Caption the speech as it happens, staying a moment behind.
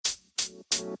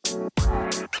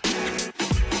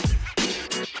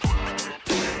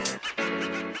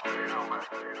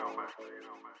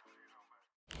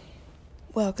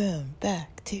Welcome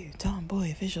back to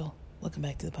Tomboy Official. Welcome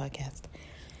back to the podcast.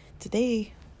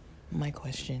 Today, my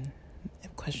question, a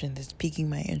question that's piquing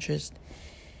my interest,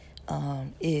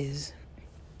 is,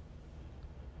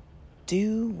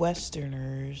 do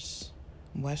Westerners,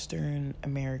 Western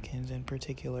Americans in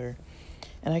particular,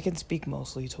 and I can speak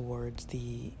mostly towards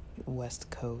the West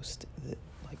Coast,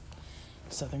 like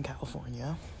Southern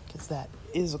California, because that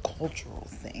is a cultural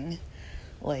thing.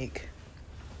 Like,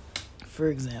 for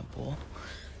example,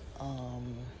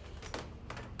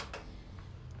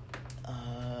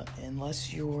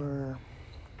 unless you're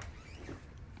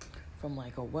from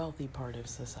like a wealthy part of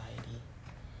society,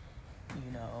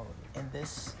 you know, in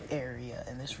this area,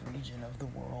 in this region of the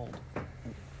world,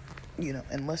 you know,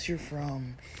 unless you're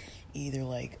from either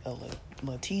like a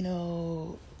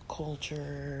Latino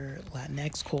culture,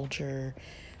 Latinx culture,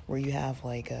 where you have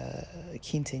like a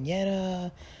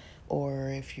quinceañera, or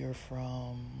if you're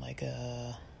from like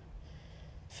a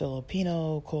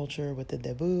Filipino culture with the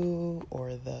debut,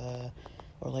 or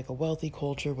like a wealthy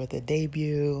culture with a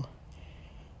debut,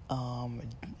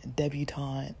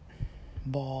 debutante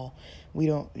ball. We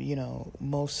don't, you know,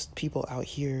 most people out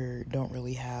here don't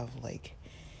really have like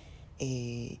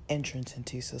a entrance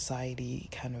into society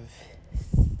kind of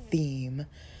theme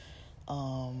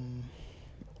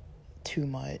too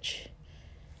much.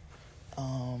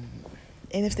 And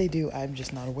if they do, I'm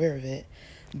just not aware of it.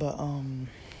 But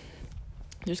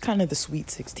there's kind of the Sweet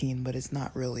 16, but it's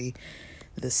not really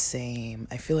the same.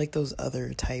 I feel like those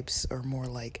other types are more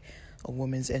like a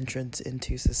woman's entrance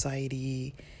into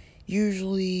society,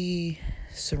 usually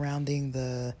surrounding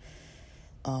the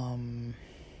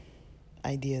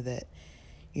idea that,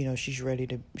 you know,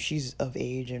 she's of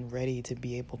age and ready to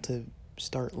be able to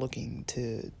start looking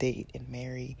to date and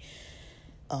marry.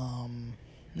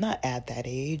 Not at that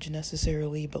age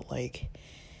necessarily, but like,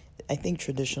 I think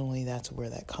traditionally that's where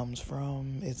that comes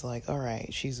from. It's like, all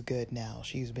right, she's good now.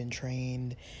 She's been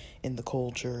trained in the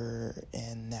culture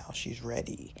and now she's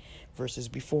ready. Versus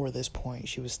before this point,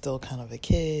 she was still kind of a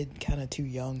kid, kind of too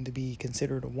young to be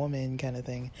considered a woman kind of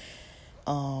thing.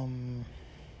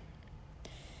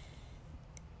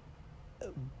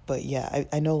 But yeah,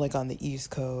 I know like on the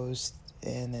East Coast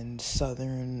and in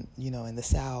Southern, you know, in the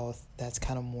South, that's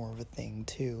kind of more of a thing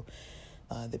too.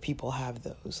 That people have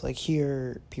those. Like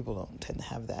here, people don't tend to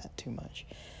have that too much.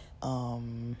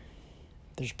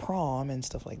 There's prom and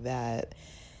stuff like that.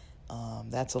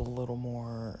 That's a little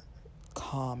more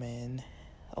common,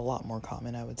 a lot more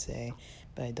common, I would say.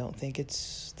 But I don't think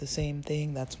it's the same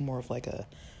thing. That's more of like a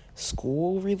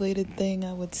school-related thing,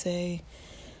 I would say.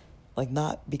 Like,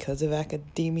 not because of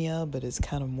academia, but it's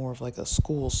kind of more of like a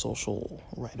school social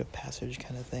rite of passage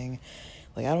kind of thing.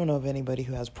 Like, I don't know of anybody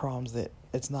who has proms that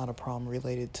it's not a prom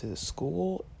related to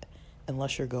school,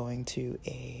 unless you're going to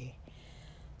a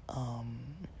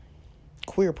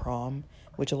queer prom,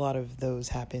 which a lot of those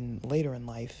happen later in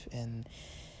life, and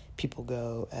people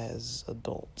go as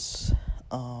adults.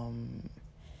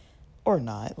 Or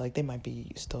not. Like, they might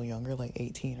be still younger, like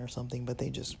 18 or something, but they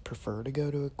just prefer to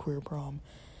go to a queer prom.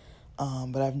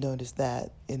 But I've noticed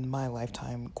that in my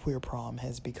lifetime, queer prom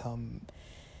has become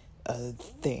a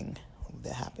thing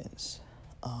that happens.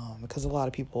 Because a lot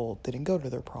of people didn't go to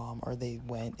their prom, or they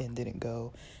went and didn't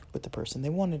go with the person they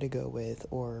wanted to go with,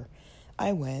 or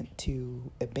I went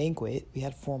to a banquet. We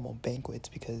had formal banquets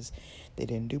because they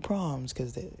didn't do proms,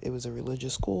 because it was a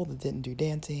religious school that didn't do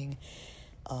dancing.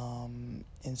 And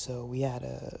so we had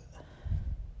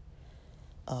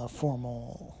a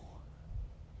formal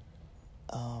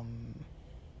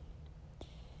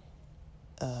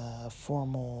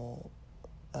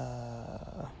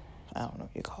I don't know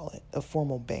what you call it, a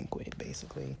formal banquet,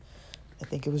 basically. I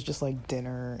think it was just like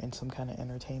dinner and some kind of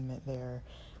entertainment there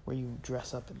where you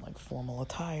dress up in like formal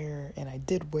attire, and I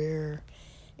did wear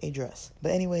a dress.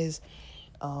 But anyways,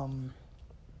 I'm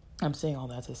saying all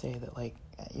that to say that, like,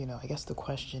 you know, I guess the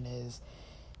question is,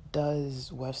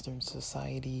 does Western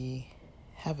society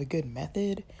have a good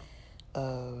method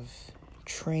of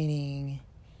training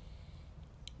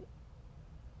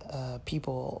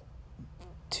people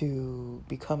to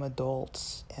become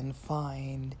adults and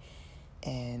find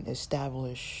and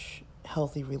establish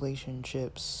healthy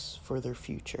relationships for their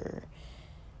future?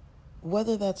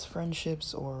 Whether that's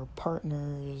friendships or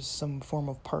partners, some form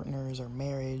of partners or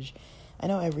marriage. I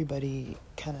know everybody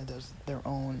kind of does their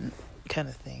own kind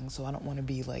of thing, so I don't want to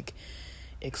be like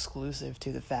exclusive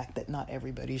to the fact that not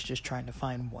everybody's just trying to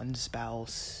find one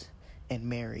spouse and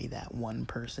marry that one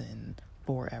person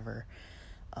forever.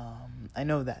 I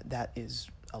know that is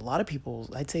a lot of people,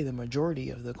 I'd say the majority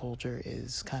of the culture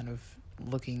is kind of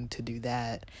looking to do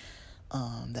that.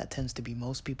 That tends to be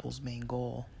most people's main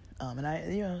goal. And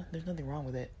there's nothing wrong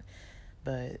with it.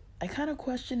 But I kind of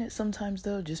question it sometimes,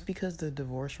 though, just because the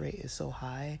divorce rate is so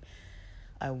high.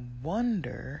 I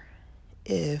wonder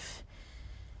if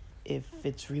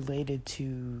it's related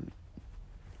to,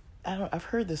 I've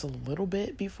heard this a little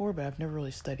bit before, but I've never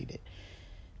really studied it.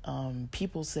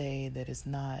 People say that it's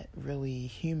not really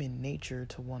human nature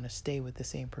to want to stay with the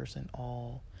same person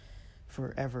all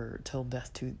forever till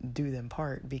death to do them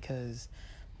part, because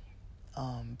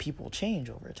people change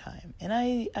over time. And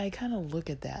I kind of look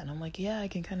at that and I'm like, yeah, I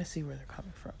can kind of see where they're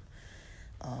coming from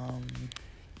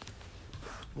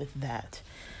with that.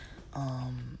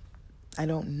 I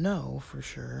don't know for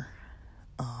sure,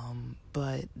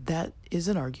 but that is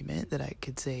an argument that I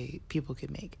could say people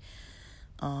could make.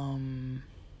 But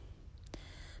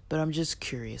I'm just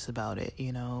curious about it,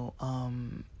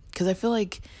 because I feel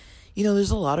like,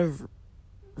 there's a lot of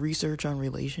research on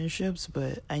relationships,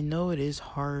 but I know it is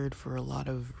hard for a lot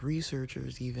of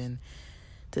researchers even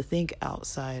to think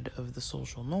outside of the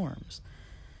social norms.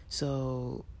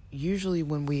 So usually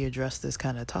when we address this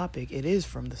kind of topic, it is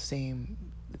from the same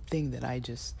thing that I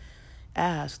just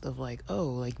asked of like,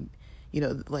 like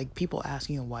people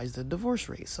asking, why is the divorce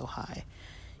rate so high?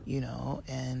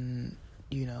 And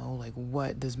like,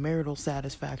 what does marital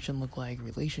satisfaction look like?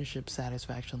 Relationship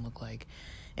satisfaction look like?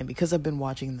 And because I've been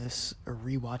watching this or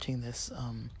rewatching this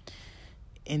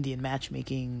Indian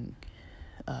Matchmaking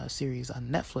series on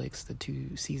Netflix, the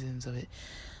 2 seasons of it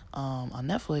on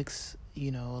Netflix,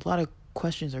 a lot of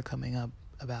questions are coming up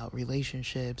about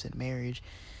relationships and marriage,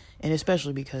 and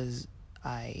especially because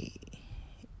I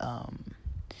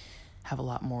have a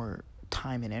lot more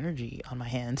time and energy on my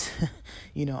hands.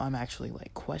 I'm actually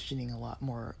like questioning a lot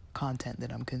more content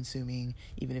that I'm consuming,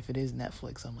 even if it is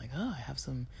Netflix. I'm like, I have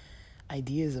some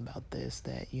ideas about this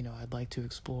that I'd like to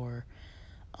explore,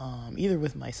 either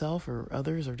with myself or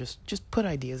others, or just put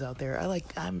ideas out there.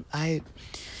 I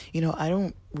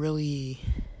don't really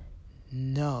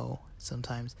know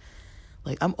sometimes.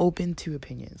 Like, I'm open to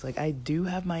opinions. Like, I do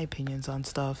have my opinions on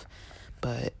stuff,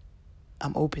 but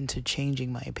I'm open to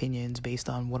changing my opinions based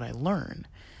on what I learn.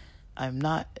 I'm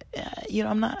not,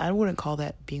 I wouldn't call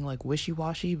that being like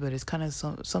wishy-washy, but it's kind of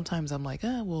sometimes I'm like,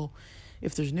 well,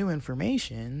 if there's new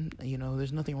information,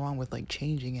 there's nothing wrong with like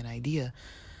changing an idea.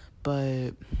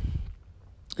 But,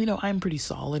 I'm pretty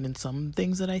solid in some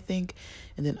things that I think.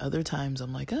 And then other times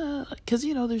I'm like, because,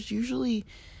 there's usually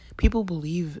people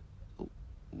believe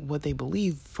what they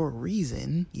believe for a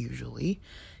reason, usually.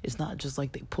 It's not just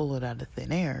like they pull it out of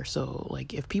thin air. So,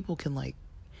 like, if people can, like,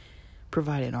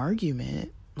 provide an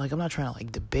argument, like, I'm not trying to,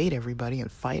 like, debate everybody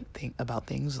and fight about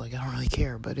things. Like, I don't really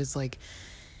care. But it's like,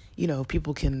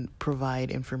 people can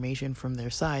provide information from their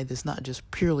side that's not just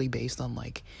purely based on,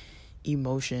 like,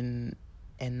 emotion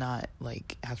and not,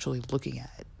 like, actually looking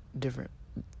at different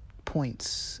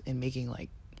points and making, like,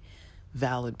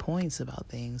 valid points about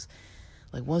things.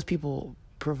 Like, once people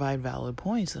provide valid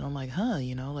points, and I'm like,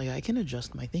 like, I can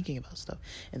adjust my thinking about stuff.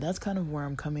 And that's kind of where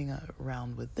I'm coming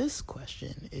around with this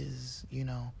question is,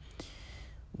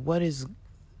 what is,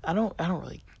 I don't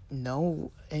really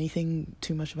know anything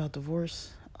too much about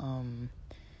divorce.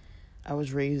 I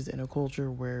was raised in a culture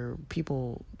where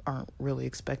people aren't really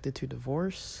expected to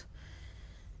divorce.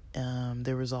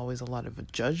 There was always a lot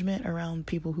of judgment around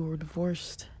people who were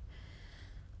divorced.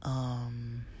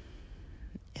 In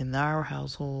our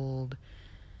household,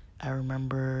 I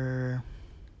remember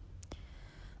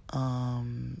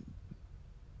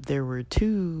there were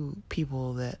 2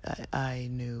 people that I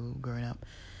knew growing up.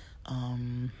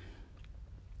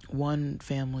 One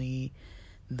family,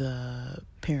 the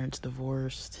parents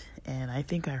divorced, and I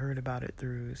think I heard about it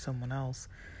through someone else.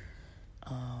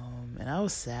 And I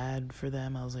was sad for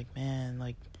them. I was like, man,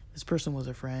 like, this person was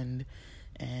a friend,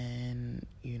 and,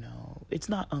 it's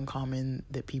not uncommon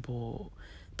that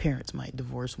parents might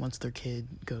divorce once their kid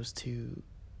goes to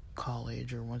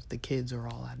college or once the kids are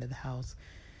all out of the house.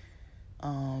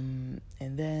 And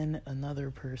then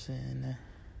another person,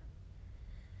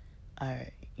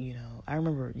 I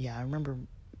remember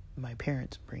my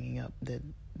parents bringing up that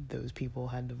those people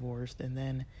had divorced, and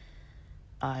then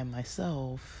I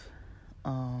myself,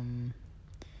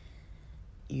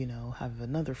 have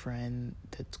another friend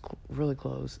that's really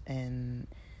close, and,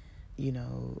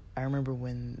 I remember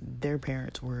when their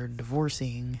parents were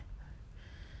divorcing,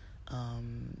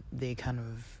 they kind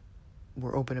of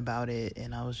were open about it,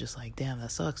 and I was just like, damn, that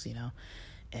sucks,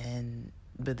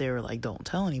 but they were like, don't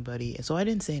tell anybody, and so I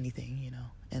didn't say anything,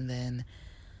 and then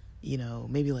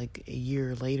maybe like a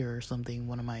year later or something,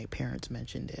 one of my parents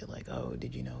mentioned it, like, oh,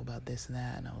 did you know about this and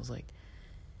that? And I was like,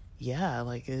 yeah,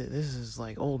 like, this is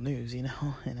like old news,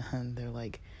 and they're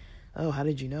like, oh, how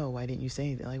did you know? Why didn't you say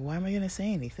anything? Like, why am I going to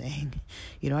say anything?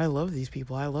 I love these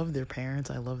people. I love their parents.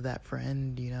 I love that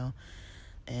friend,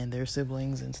 and their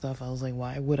siblings and stuff. I was like,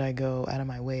 why would I go out of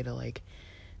my way to, like,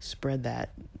 spread that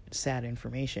sad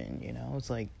information, It's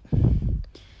like,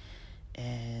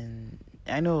 and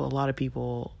I know a lot of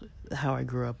people, how I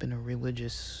grew up in a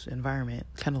religious environment,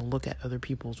 kind of look at other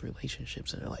people's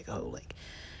relationships and they're like, oh, like,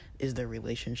 is their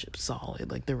relationship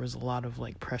solid? Like, there was a lot of,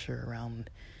 like, pressure around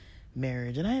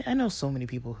marriage. And I know so many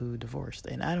people who divorced,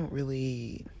 and I don't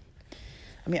really,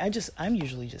 I'm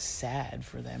usually just sad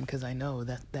for them, because I know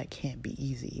that can't be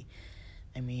easy.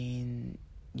 I mean,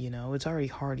 it's already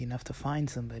hard enough to find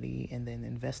somebody, and then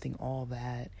investing all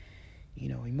that,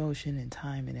 emotion and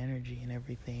time and energy and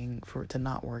everything for it to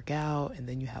not work out. And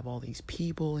then you have all these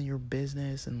people in your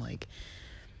business, and like,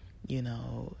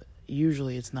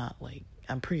 usually it's not like,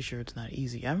 I'm pretty sure it's not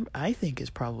easy. I think it's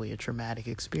probably a traumatic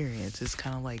experience. It's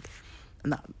kind of like,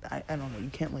 I don't know, you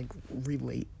can't like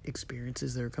relate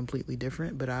experiences that are completely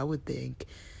different, but I would think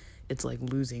it's like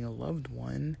losing a loved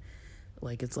one.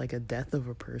 Like, it's like a death of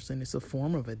a person. It's a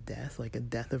form of a death, like a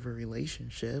death of a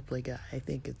relationship. Like, I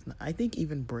think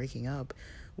even breaking up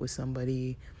with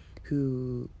somebody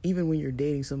who, even when you're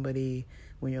dating somebody,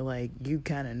 when you're like, you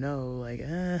kind of know, like,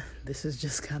 this is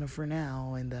just kind of for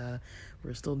now, and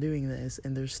we're still doing this,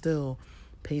 and there's still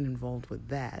pain involved with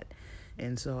that.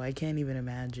 And so I can't even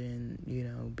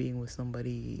imagine, being with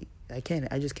somebody. I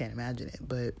just can't imagine it.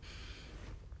 But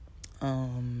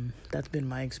that's been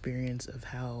my experience of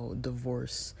how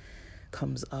divorce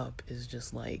comes up, is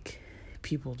just like,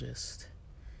 people just,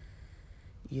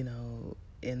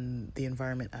 in the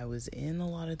environment I was in, a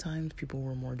lot of times people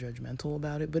were more judgmental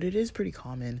about it. But it is pretty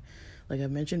common. Like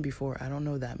I've mentioned before, I don't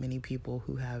know that many people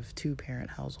who have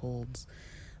 2-parent households.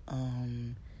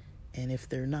 And if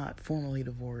they're not formally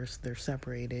divorced, they're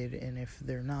separated. And if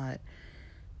they're not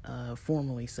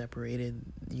formally separated,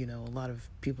 a lot of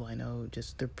people I know,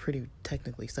 just, they're pretty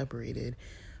technically separated,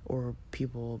 or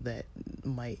people that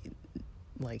might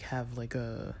like have like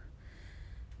a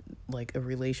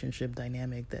relationship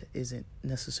dynamic that isn't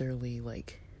necessarily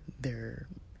like they're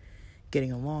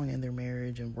getting along in their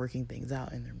marriage and working things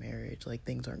out in their marriage, like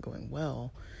things aren't going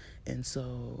well. And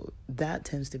so that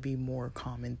tends to be more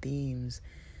common themes.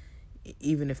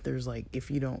 Even if there's like, if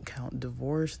you don't count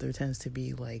divorce, there tends to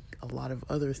be like a lot of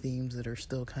other themes that are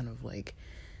still kind of like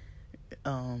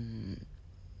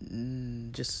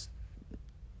just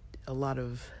a lot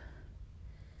of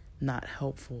not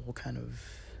helpful kind of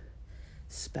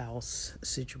spouse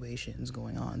situations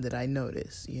going on that I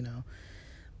notice,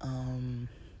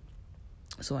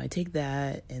 so I take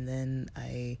that and then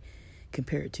I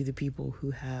compare it to the people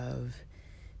who have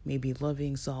maybe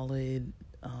loving, solid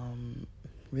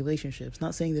relationships.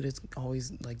 Not saying that it's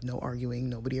always like no arguing,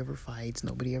 nobody ever fights,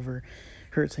 nobody ever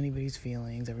hurts anybody's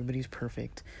feelings, everybody's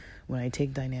perfect. When I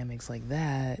take dynamics like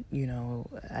that,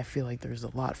 I feel like there's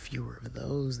a lot fewer of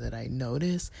those that I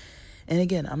notice. And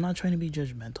again, I'm not trying to be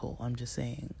judgmental. I'm just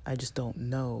saying I just don't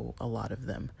know a lot of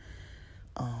them.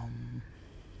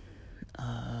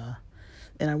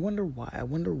 And I wonder why. I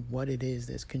wonder what it is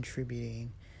that's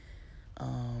contributing.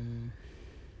 And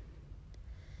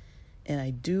I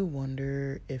do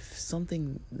wonder if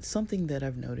something that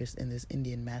I've noticed in this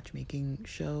Indian matchmaking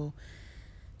show,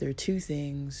 there are 2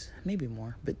 things, maybe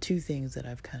more, but 2 things that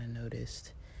I've kind of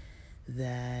noticed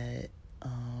that,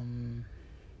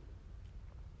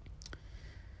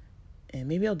 and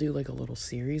maybe I'll do like a little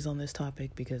series on this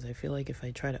topic, because I feel like if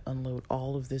I try to unload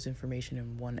all of this information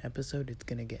in one episode, it's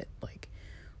going to get like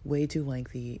way too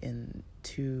lengthy and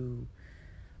too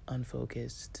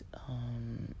unfocused.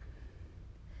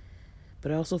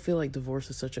 But I also feel like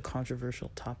divorce is such a controversial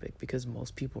topic, because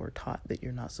most people are taught that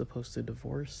you're not supposed to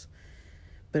divorce.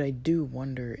 But I do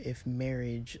wonder if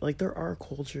marriage, like, there are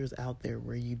cultures out there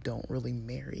where you don't really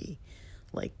marry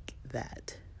like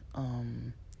that.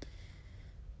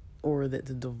 Or that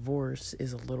the divorce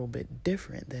is a little bit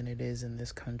different than it is in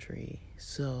this country.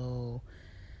 So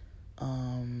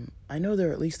I know there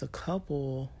are at least a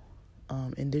couple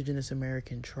indigenous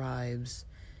American tribes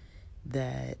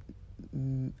that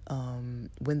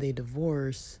when they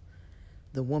divorce,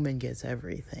 the woman gets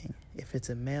everything. If it's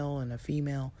a male and a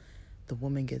female, the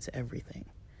woman gets everything.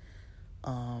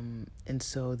 And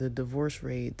so the divorce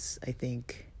rates, I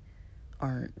think,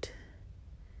 aren't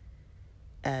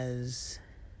as,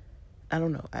 I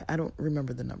don't know. I don't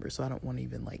remember the numbers, so I don't want to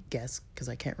even like guess, because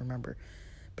I can't remember.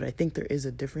 But I think there is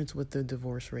a difference with the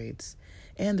divorce rates,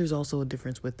 and there's also a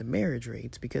difference with the marriage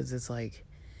rates, because it's like,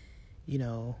 you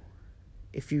know,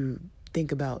 if you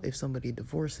think about if somebody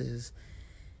divorces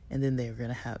and then they're going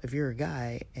to have, if you're a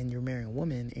guy and you're marrying a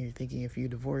woman and you're thinking if you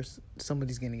divorce,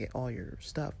 somebody's going to get all your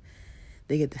stuff.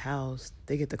 They get the house,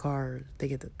 they get the car, they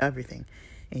get everything.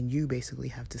 And you basically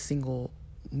have to single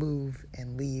move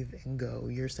and leave and go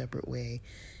your separate way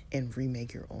and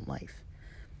remake your own life.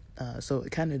 So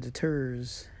it kind of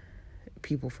deters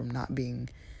people from not being,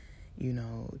 you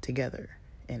know, together.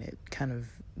 And it kind of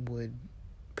would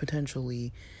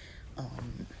potentially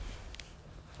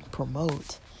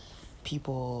promote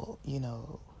people, you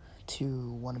know,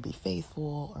 to want to be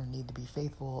faithful or need to be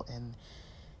faithful and,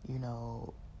 you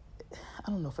know,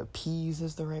 I don't know if appease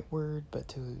is the right word, but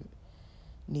to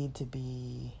need to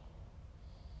be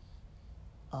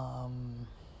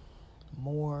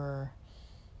more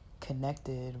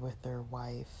connected with their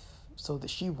wife so that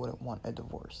she wouldn't want a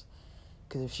divorce.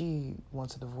 Because if she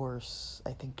wants a divorce,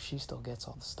 I think she still gets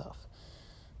all the stuff.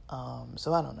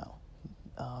 So I don't know.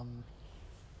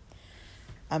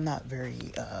 I'm not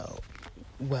very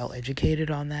well educated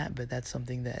on that, but that's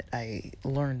something that I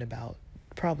learned about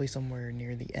probably somewhere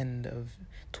near the end of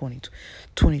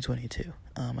 2022.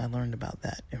 I learned about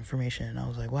that information, and I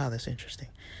was like, wow, that's interesting.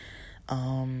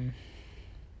 I mean,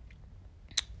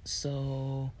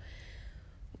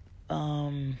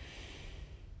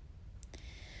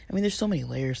 there's so many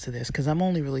layers to this, because I'm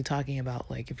only really talking about,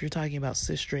 like, if you're talking about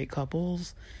cis straight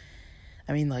couples,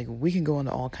 I mean, like, we can go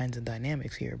into all kinds of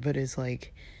dynamics here, but it's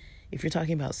like, if you're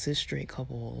talking about cis straight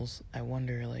couples, I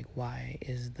wonder, like, why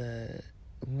is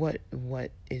what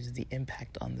is the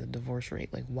impact on the divorce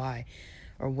rate? Like, why?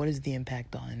 Or what is the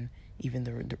impact on even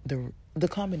the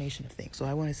combination of things? So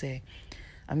I want to say,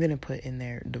 I'm going to put in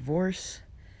there divorce,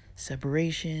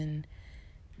 separation,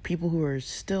 people who are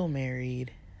still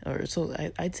married, or so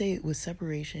I'd say with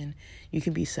separation, you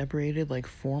can be separated, like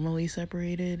formally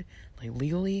separated, like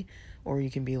legally, or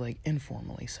you can be like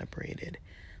informally separated.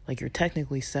 Like you're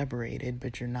technically separated,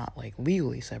 but you're not like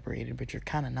legally separated, but you're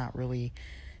kind of not really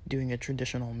doing a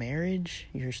traditional marriage.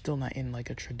 You're still not in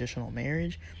like a traditional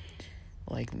marriage.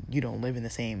 Like you don't live in the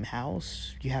same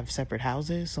house. You have separate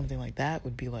houses. Something like that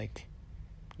would be like,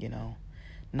 you know,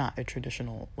 not a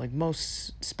traditional, like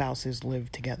most spouses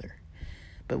live together.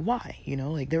 But why? You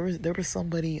know, like there was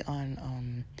somebody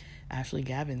on Ashley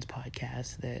Gavin's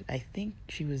podcast that I think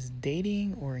she was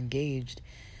dating or engaged,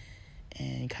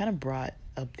 and kind of brought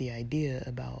up the idea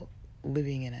about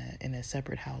living in a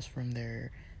separate house from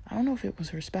their, I don't know if it was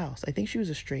her spouse. I think she was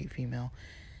a straight female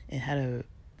and had a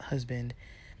husband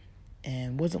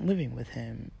and wasn't living with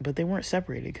him, but they weren't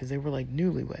separated because they were like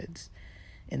newlyweds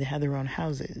and they had their own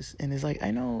houses. And it's like,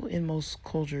 I know in most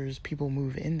cultures people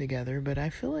move in together, but I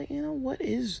feel like, you know, what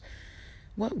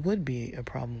would be a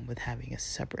problem with having a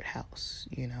separate house,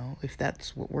 you know, if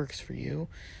that's what works for you?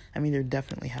 I mean, there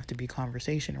definitely have to be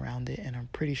conversation around it, and I'm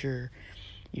pretty sure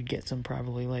you'd get some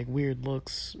probably like weird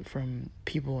looks from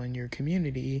people in your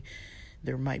community.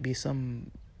 There might be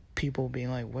some people being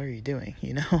like, what are you doing,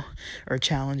 you know, or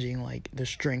challenging like the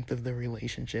strength of the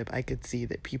relationship. I could see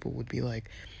that people would be like,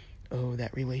 oh,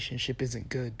 that relationship isn't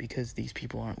good because these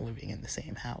people aren't living in the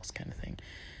same house, kind of thing.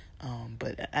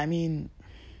 But I mean,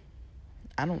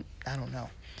 I don't know.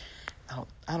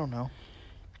 I don't know.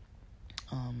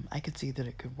 I could see that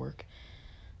it could work.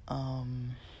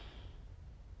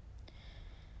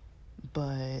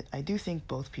 But I do think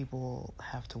both people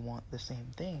have to want the same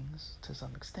things to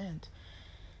some extent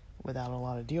without a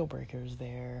lot of deal breakers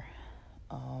there.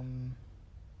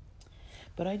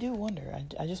 But I do wonder,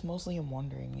 I just mostly am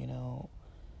wondering, you know,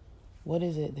 what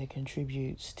is it that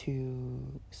contributes to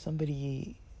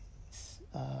somebody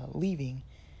leaving,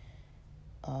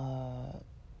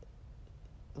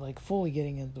 like fully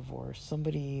getting a divorce,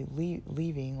 somebody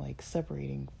leaving, like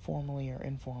separating formally or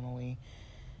informally,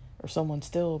 or someone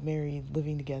still married,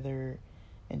 living together,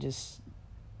 and just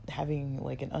having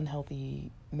like an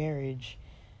unhealthy marriage,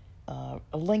 a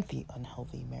lengthy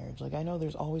unhealthy marriage. Like I know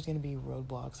there's always going to be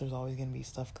roadblocks, there's always going to be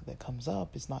stuff that comes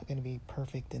up. It's not going to be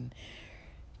perfect and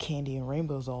candy and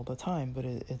rainbows all the time, but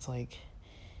it's like,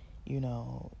 you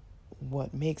know,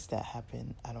 what makes that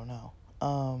happen? I don't know.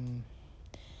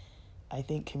 I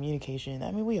think communication,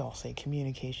 I mean, we all say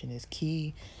communication is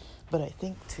key, but I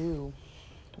think too,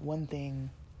 one thing,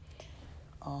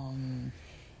 so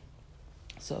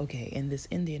okay, in this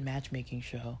Indian matchmaking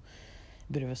show,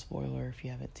 bit of a spoiler if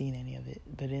you haven't seen any of it,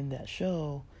 but in that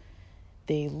show,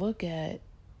 they look at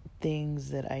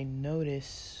things that I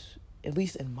notice, at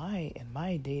least in my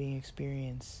dating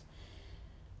experience,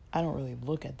 I don't really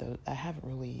look at those. I haven't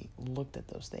really looked at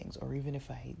those things, or even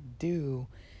if I do,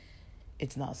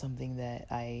 it's not something that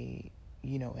I,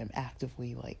 am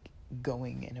actively like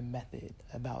going in a method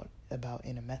about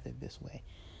in a method this way.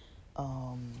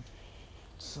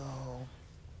 So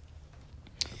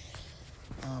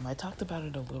I talked about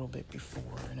it a little bit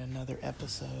before in another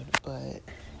episode, but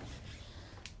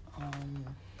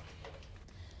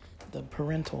the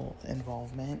parental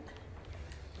involvement,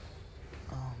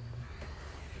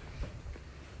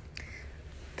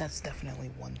 that's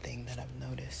definitely one thing that I've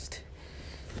noticed.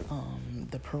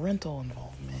 The parental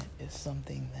involvement is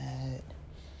something that,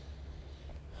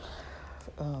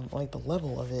 like the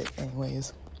level of it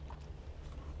anyways,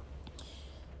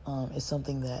 is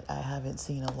something that I haven't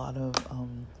seen a lot of,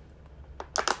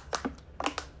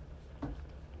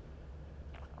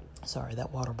 sorry,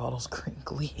 that water bottle's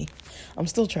crinkly. I'm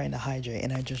still trying to hydrate,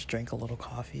 and I just drank a little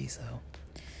coffee, so,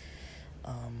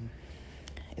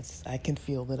 I can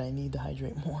feel that I need to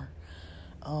hydrate more.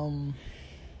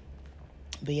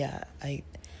 But yeah,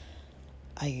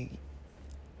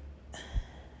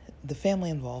 the family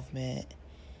involvement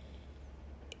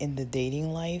in the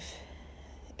dating life,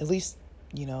 at least,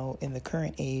 in the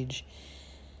current age,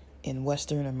 in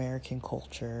Western American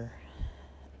culture,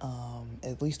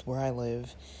 at least where I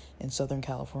live in Southern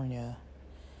California,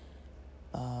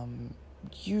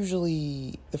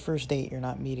 usually the first date, you're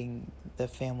not meeting the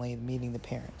family, meeting the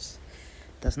parents.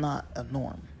 That's not a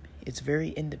norm. It's very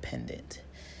independent.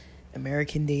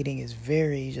 American dating is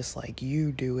very just like,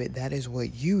 you do it, that is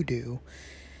what you do.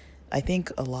 I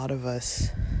think a lot of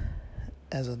us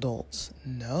as adults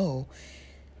know,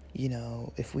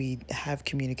 if we have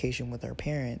communication with our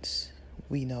parents,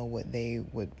 we know what they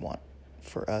would want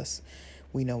for us.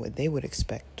 We know what they would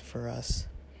expect for us.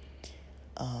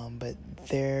 But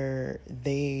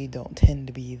they don't tend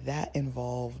to be that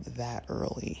involved that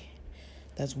early.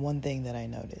 That's one thing that I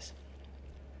notice.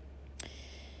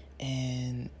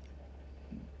 And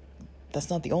that's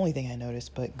not the only thing I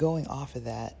noticed, but going off of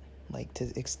that, like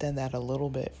to extend that a little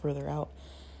bit further out,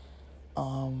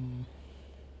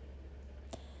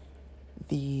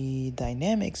 the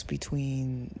dynamics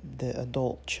between the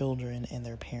adult children and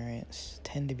their parents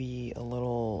tend to be a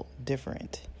little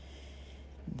different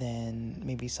than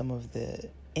maybe some of the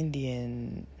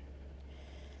Indian,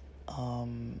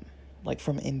 like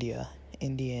from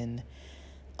Indian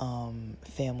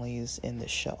families in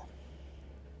this show.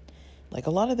 Like,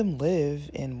 a lot of them live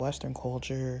in Western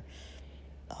culture,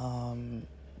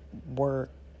 work,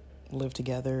 live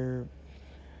together,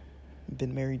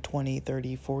 been married 20,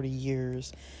 30, 40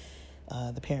 years.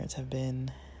 The parents have been,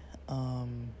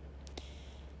 and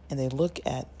they look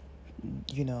at,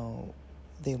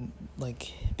 they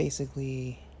like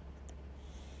basically,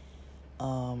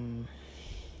 I'm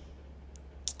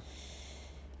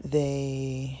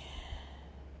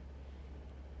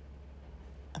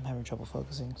having trouble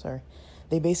focusing, sorry.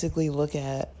 They basically look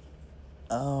at,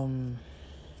 what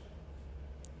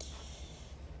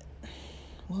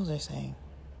was I saying?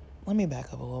 Let me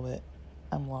back up a little bit.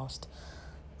 I'm lost.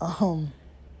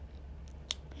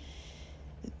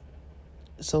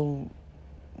 So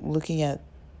looking at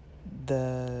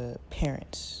the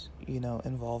parents,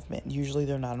 involvement, usually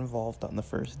they're not involved on the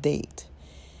first date.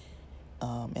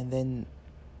 And then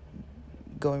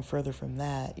going further from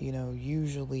that,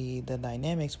 usually the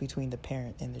dynamics between the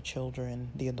parent and the children,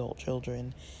 the adult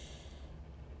children,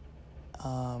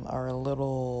 are a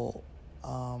little,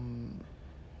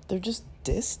 they're just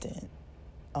distant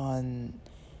on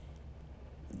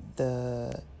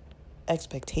the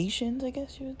expectations, I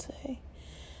guess you would say.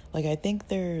 Like, I think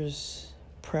there's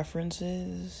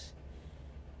preferences,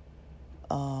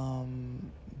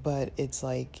 but it's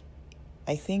like,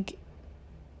 I think,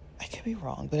 I could be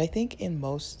wrong, but I think in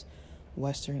most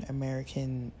Western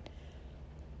American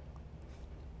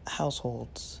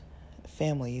households,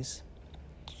 families,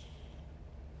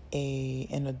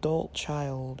 an adult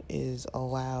child is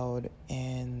allowed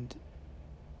and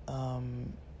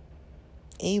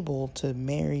able to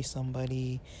marry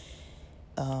somebody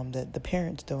that the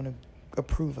parents don't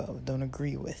approve of, don't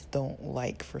agree with, don't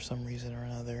like for some reason or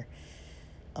another,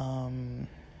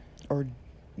 or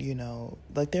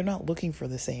like they're not looking for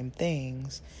the same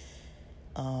things,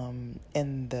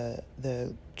 and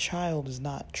the child is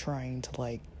not trying to,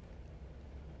 like,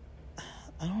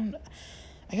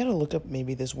 I gotta look up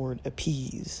maybe this word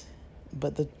appease,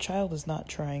 but the child is not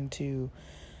trying to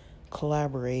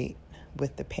collaborate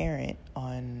with the parent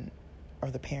or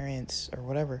the parents or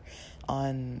whatever,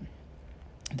 on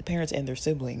the parents and their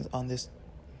siblings on this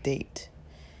date.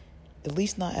 At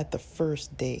least not at the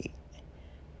first date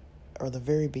or the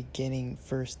very beginning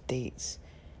first dates.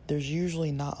 there's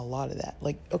usually not a lot of that.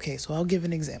 Like, okay, so I'll give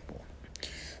an example.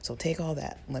 So take all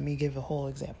that. Let me give a whole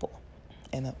example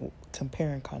and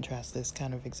compare and contrast this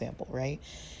kind of example, right?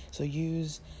 So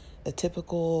use a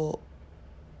typical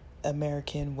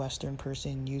American Western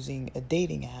person using a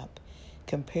dating app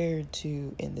compared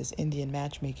to, in this Indian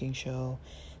matchmaking show,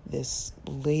 this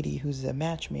lady who's a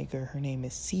matchmaker. Her name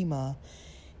is Seema,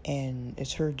 and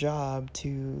it's her job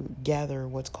to gather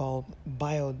what's called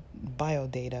bio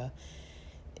data.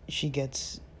 She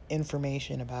gets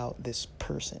information about this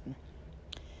person.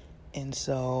 And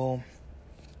so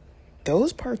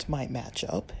those parts might match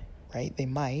up, right? They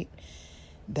might.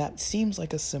 That seems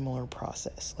like a similar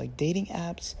process. Like, dating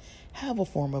apps have a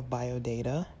form of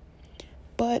biodata,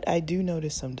 but I do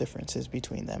notice some differences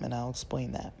between them, and I'll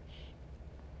explain that.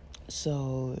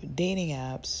 So dating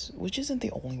apps, which isn't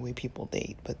the only way people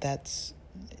date, but that's,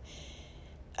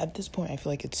 at this point, I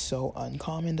feel like it's so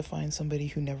uncommon to find somebody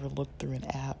who never looked through an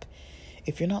app.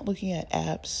 If you're not looking at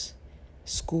apps,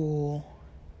 school,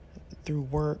 through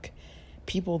work,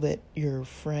 people that your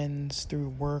friends through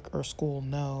work or school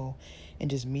know, and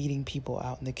just meeting people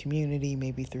out in the community,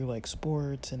 maybe through like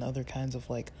sports and other kinds of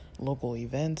like local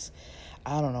events.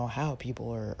 I don't know how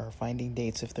people are finding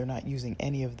dates if they're not using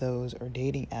any of those or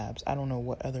dating apps. I don't know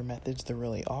what other methods there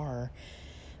really are.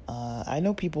 I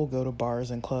know people go to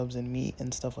bars and clubs and meet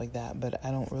and stuff like that, but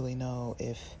I don't really know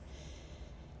if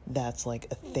that's like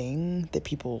a thing that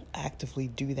people actively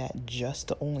do that just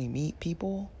to only meet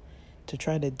people, to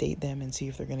try to date them and see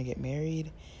if they're going to get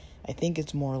married. I think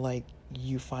it's more like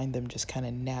you find them just kind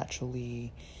of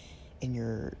naturally in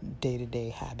your day-to-day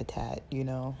habitat, you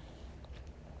know?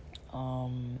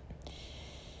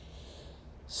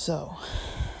 So,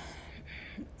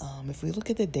 if we look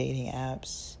at the dating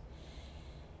apps,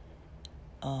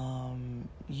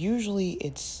 usually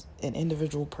it's an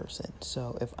individual person.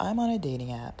 So if I'm on a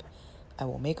dating app, I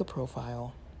will make a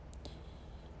profile,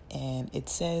 and it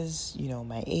says, you know,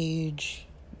 my age.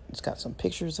 It's got some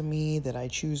pictures of me that I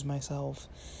choose myself.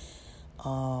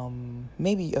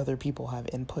 Maybe other people have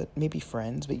input, maybe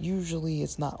friends, but usually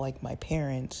it's not like my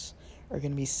parents are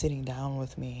going to be sitting down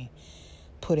with me,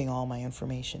 putting all my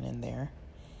information in there.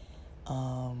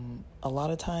 A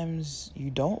lot of times you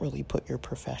don't really put your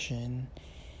profession.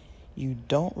 You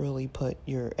don't really put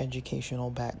your educational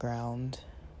background.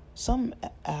 Some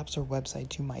apps or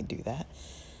websites you might do that,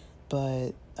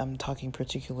 but I'm talking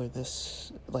particular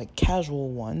this like casual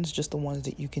ones, just the ones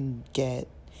that you can get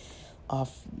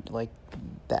off like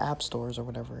the app stores or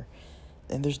whatever.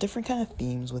 And there's different kind of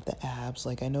themes with the apps.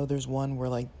 Like, I know there's one where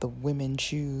like the women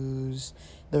choose,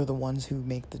 they're the ones who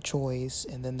make the choice,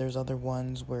 and then there's other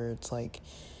ones where it's like,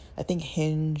 I think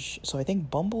I think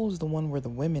Bumble is the one where the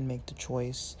women make the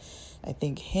choice. I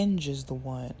think Hinge is the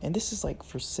one, and this is like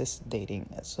for cis dating,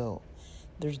 so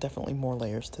there's definitely more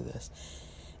layers to this.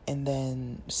 And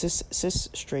then cis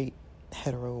straight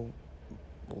hetero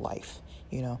life,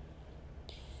 you know.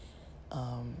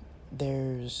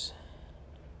 There's,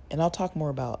 and I'll talk more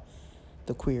about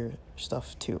the queer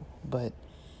stuff too, but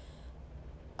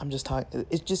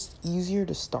it's just easier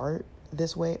to start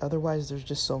this way. Otherwise, there's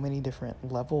just so many different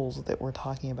levels that we're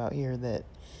talking about here that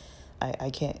I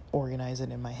can't organize it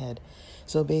in my head.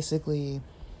 So basically,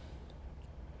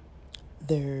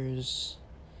 there's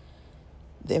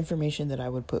the information that I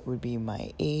would put would be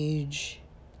my age,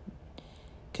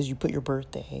 because you put your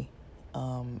birthday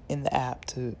in the app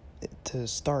to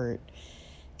start,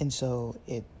 and so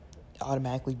it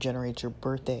automatically generates your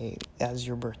birthday as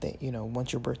your birthday. You know,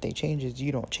 once your birthday changes,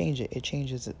 you don't change it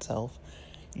changes itself.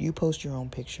 You post your own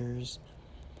pictures.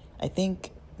 I think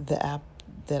the app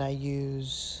that I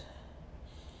use,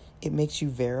 it makes you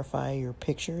verify your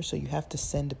picture, so you have to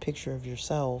send a picture of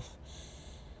yourself,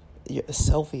 a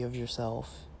selfie of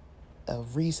yourself, a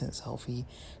recent selfie,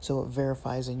 so it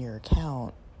verifies in your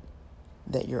account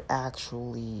that you're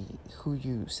actually who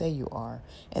you say you are,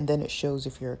 and then it shows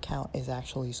if your account is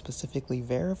actually specifically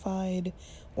verified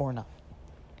or not.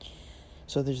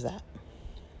 So there's that.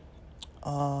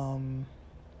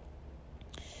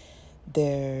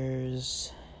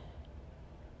 There's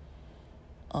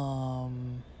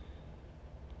man,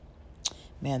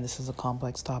 this is a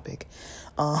complex topic.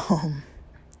 But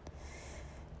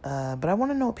I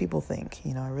want to know what people think.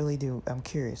 You know, I really do. I'm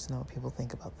curious to know what people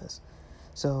think about this.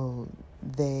 So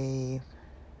they,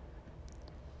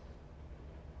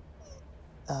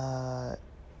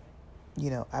 you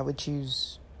know, I would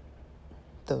choose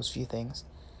those few things.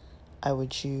 I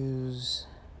would choose,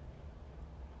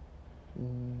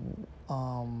 you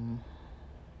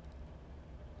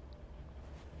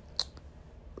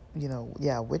know,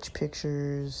 yeah, which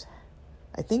pictures.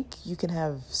 I think you can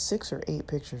have 6 or 8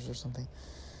 pictures or something.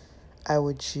 I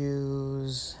would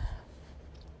choose,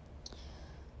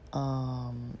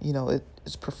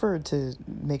 it's preferred to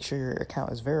make sure your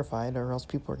account is verified, or else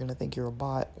people are going to think you're a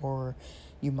bot, or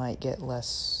you might get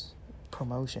less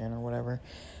promotion or whatever.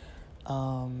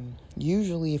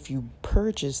 Usually if you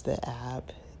purchase the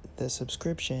app, the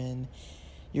subscription,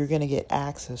 you're going to get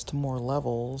access to more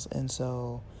levels, and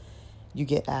so you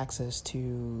get access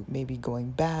to maybe going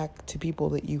back to people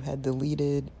that you had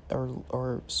deleted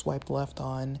or swiped left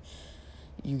on.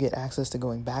 You get access to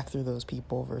going back through those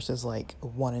people versus like a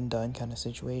one and done kind of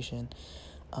situation.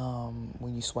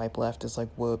 When you swipe left, it's like,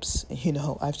 whoops,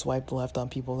 I've swiped left on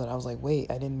people that I was like,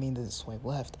 wait, I didn't mean to swipe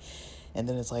left. And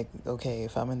then it's like, okay,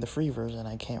 if I'm in the free version,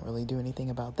 I can't really do anything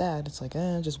about that. It's like,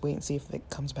 just wait and see if it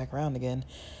comes back around again.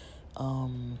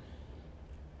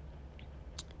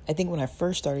 I think when I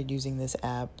first started using this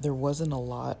app, there wasn't a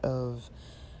lot of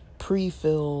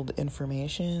pre-filled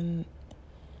information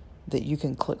that you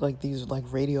can click, like these like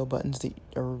radio buttons that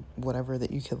or whatever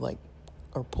that you could like,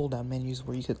 or pull down menus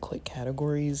where you could click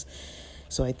categories.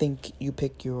 So I think you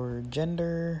pick your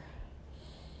gender,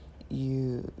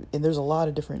 and there's a lot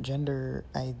of different gender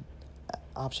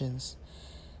options.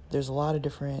 There's a lot of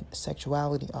different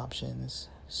sexuality options.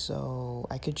 So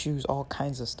I could choose all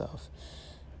kinds of stuff.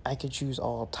 I could choose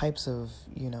all types of,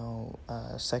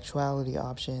 sexuality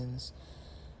options.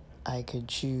 I could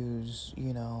choose,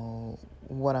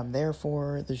 what I'm there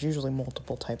for. There's usually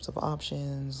multiple types of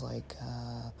options, like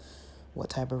what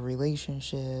type of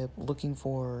relationship, looking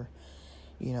for,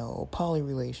 poly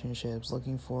relationships,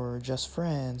 looking for just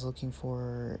friends, looking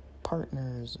for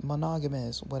partners,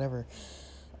 monogamous, whatever.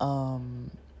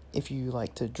 If you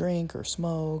like to drink or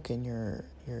smoke, and your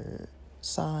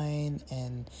sign,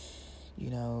 and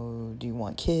do you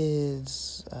want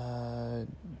kids,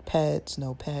 pets,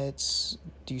 no pets,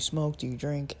 do you smoke, do you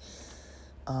drink,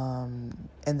 and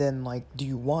then like, do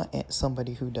you want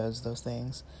somebody who does those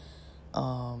things,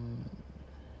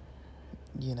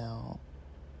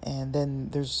 and then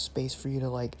there's space for you to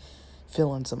like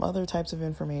fill in some other types of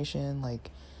information,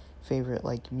 like favorite,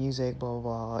 like music, blah blah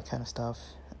blah, that kind of stuff,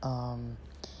 and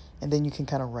then you can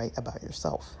kind of write about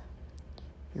yourself,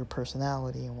 your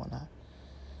personality and whatnot.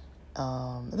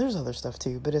 There's other stuff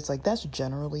too, but it's like, that's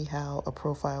generally how a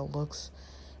profile looks,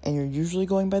 and you're usually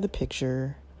going by the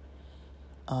picture.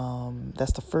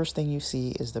 That's the first thing you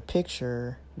see is the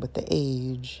picture with the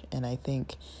age, and I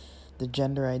think the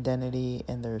gender identity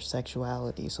and their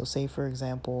sexuality. So say, for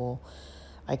example,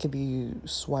 I could be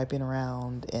swiping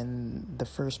around and the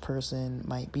first person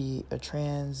might be a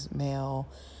trans male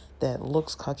that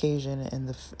looks Caucasian in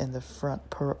the front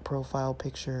profile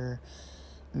picture.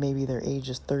 Maybe their age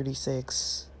is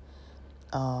 36,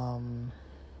 and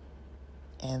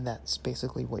that's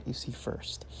basically what you see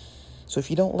first. So if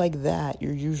you don't like that,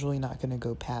 you're usually not going to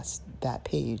go past that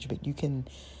page, but you can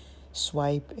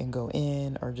swipe and go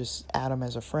in, or just add them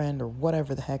as a friend, or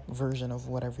whatever the heck version of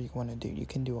whatever you want to do. You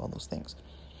can do all those things.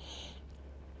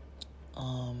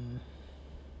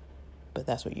 But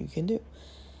that's what you can do.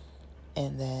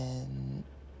 And then,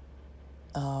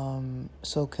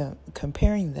 so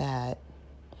comparing that,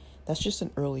 that's just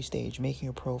an early stage, making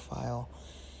a profile.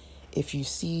 If you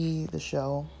see the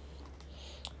show,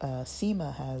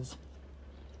 Seema has,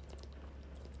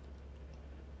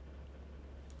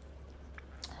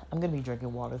 I'm going to be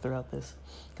drinking water throughout this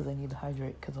because I need to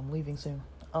hydrate because I'm leaving soon.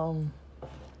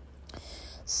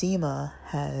 Seema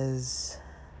has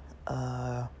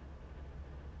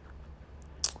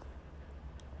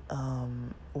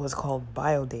what's called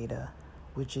biodata,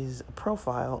 which is a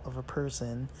profile of a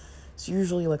person. It's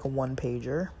usually like a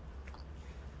one-pager.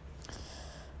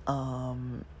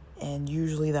 And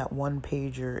usually that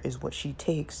one-pager is what she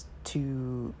takes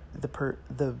to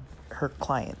her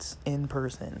clients in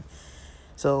person.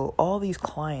 So all these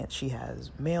clients, she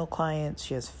has male clients,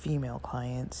 she has female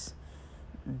clients,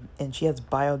 and she has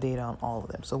biodata on all of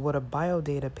them. So what a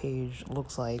biodata page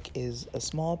looks like is a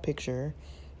small picture.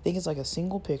 I think it's like a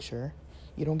single picture.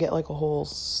 You don't get like a whole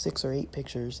 6 or 8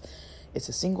 pictures. It's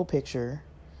a single picture.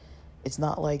 It's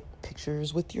not like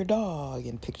pictures with your dog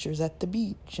and pictures at the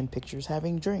beach and pictures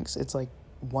having drinks. It's like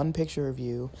one picture of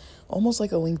you, almost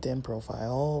like a LinkedIn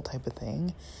profile type of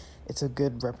thing. It's a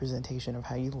good representation of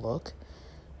how you look.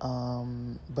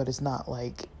 But it's not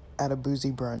like at a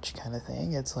boozy brunch kind of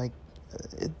thing. It's like,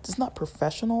 it's not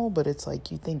professional, but it's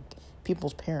like you think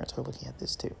people's parents are looking at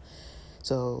this too.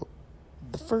 So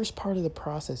the first part of the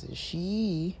process is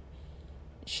she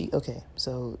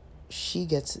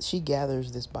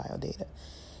gathers this biodata,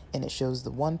 and it shows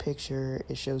the one picture.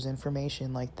 It shows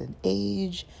information like the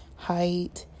age,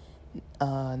 height,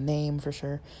 name for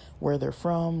sure, where they're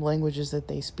from, languages that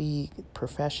they speak,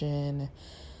 profession,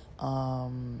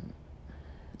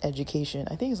 Education,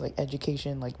 I think it's like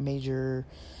education, like major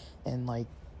and like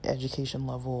education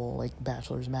level, like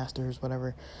bachelor's, master's,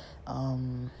 whatever.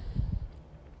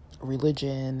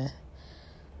 Religion.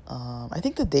 I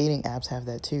think the dating apps have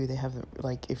that too. They have,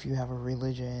 like, if you have a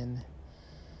religion,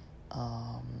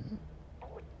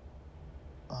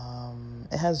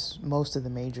 it has most of the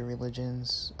major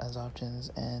religions as options,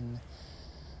 and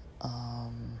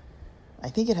I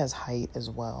think it has height as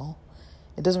well.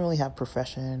 It doesn't really have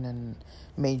profession and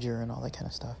major and all that kind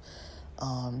of stuff.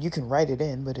 You can write it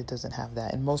in, but it doesn't have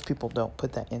that, and most people don't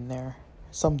put that in there.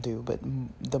 Some do, but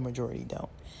the majority don't.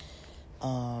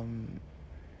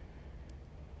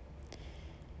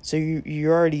 So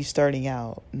you're already starting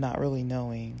out not really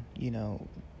knowing,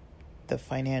 the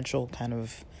financial kind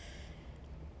of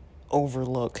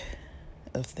overlook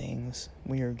of things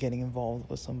when you're getting involved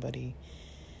with somebody.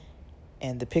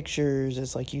 And the pictures,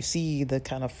 it's like you see the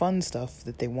kind of fun stuff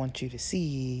that they want you to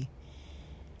see,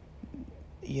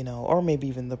 or maybe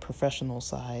even the professional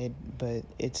side, but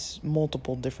it's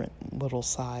multiple different little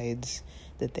sides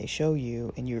that they show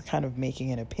you, and you're kind of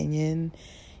making an opinion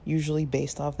usually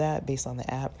based on the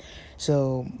app.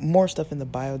 So more stuff in the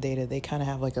bio data, they kind of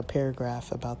have like a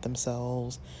paragraph about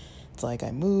themselves. It's like, I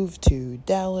moved to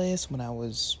Dallas when I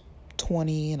was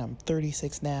 20 and I'm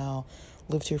 36 now,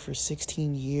 lived here for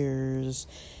 16 years,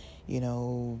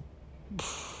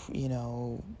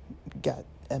 got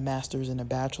a master's and a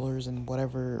bachelor's in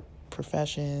whatever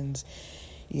professions,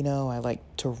 I like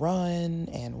to run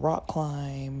and rock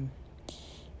climb,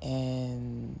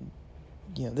 and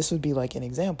this would be like an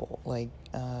example, like,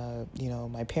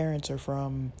 my parents are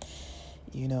from,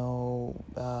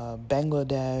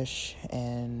 Bangladesh,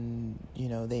 and,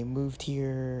 they moved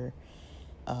here.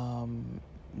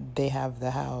 They have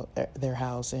their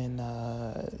house in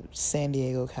San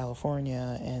Diego,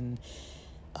 California, and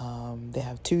they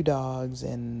have 2 dogs,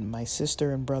 and my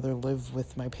sister and brother live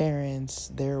with my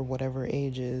parents. They're whatever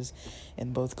ages,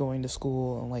 and both going to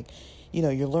school, and like,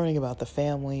 you're learning about the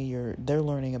family. They're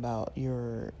learning about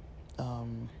your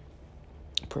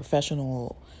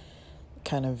professional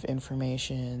kind of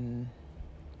information.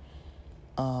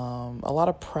 A lot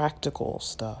of practical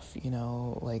stuff,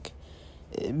 like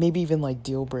maybe even like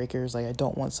deal breakers. Like, I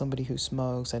don't want somebody who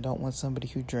smokes. I don't want somebody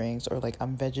who drinks, or like,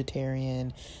 I'm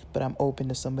vegetarian, but I'm open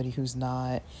to somebody who's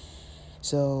not.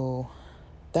 So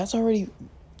that's already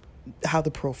how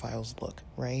the profiles look,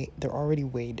 right? They're already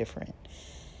way different.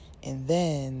 And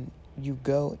then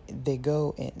they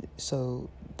go in. So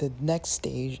the next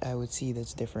stage I would see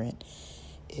that's different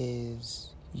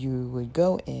is you would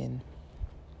go in,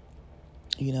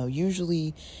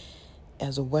 usually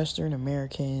as a Western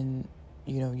American,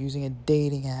 using a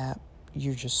dating app,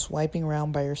 you're just swiping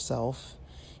around by yourself.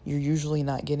 You're usually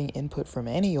not getting input from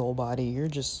any old body. You're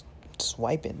just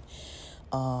swiping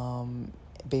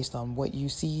based on what you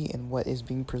see and what is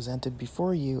being presented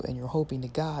before you, and you're hoping to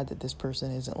God that this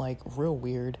person isn't like real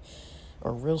weird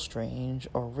or real strange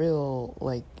or real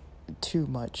like too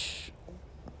much,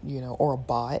 or a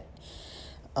bot.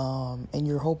 And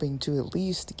you're hoping to at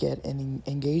least get an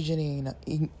engaging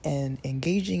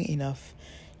enough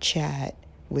chat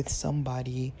with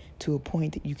somebody to a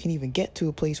point that you can even get to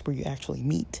a place where you actually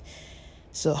meet.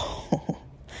 So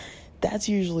that's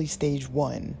usually stage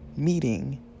 1,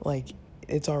 meeting. Like,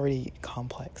 it's already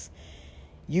complex.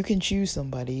 You can choose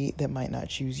somebody that might not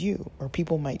choose you, or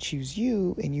people might choose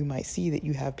you, and you might see that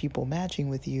you have people matching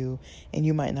with you, and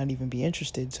you might not even be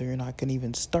interested, so you're not going to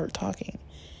even start talking.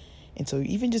 And so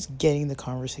even just getting the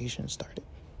conversation started.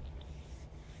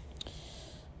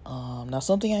 Now,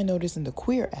 something I noticed in the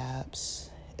queer apps,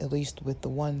 at least with the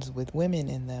ones with women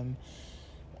in them,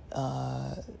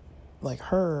 like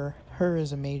her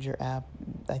is a major app.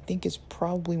 I think it's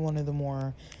probably one of the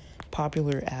more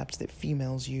popular apps that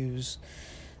females use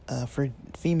for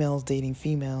females dating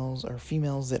females, or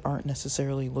females that aren't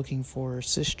necessarily looking for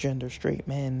cisgender straight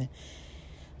men.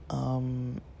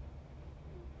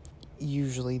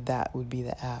 Usually that would be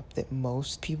the app that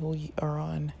most people are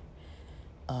on.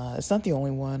 It's not the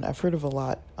only one. I've heard of a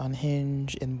lot on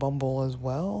Hinge and Bumble as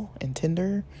well, and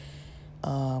Tinder.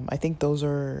 I think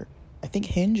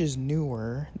Hinge is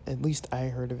newer. At least I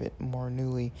heard of it more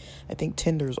newly. I think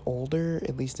Tinder's older.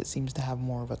 At least it seems to have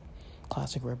more of a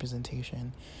classic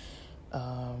representation.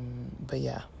 But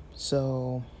yeah,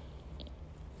 so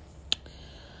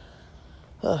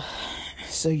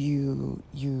you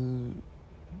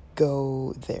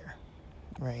go there,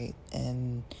 right?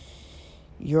 And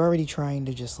you're already trying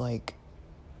to just like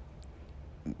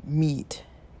meet,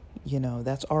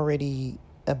 that's already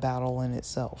a battle in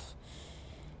itself.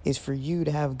 Is for you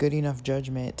to have good enough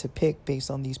judgment to pick based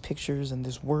on these pictures and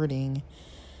this wording,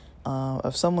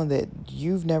 of someone that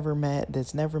you've never met,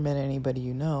 that's never met anybody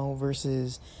you know,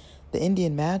 versus the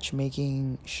Indian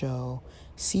matchmaking show.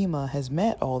 Seema has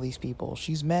met all these people.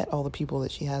 She's met all the people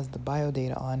that she has the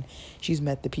biodata on. She's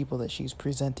met the people that she's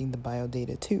presenting the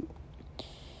biodata to.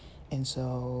 And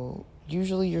so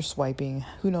usually you're swiping.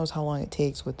 Who knows how long it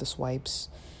takes with the swipes?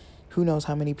 Who knows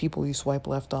how many people you swipe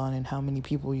left on and how many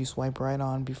people you swipe right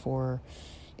on before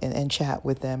and chat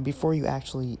with them before you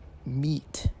actually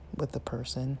meet with the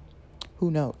person. Who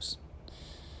knows?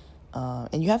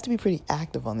 And you have to be pretty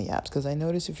active on the apps, because I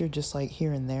notice if you're just like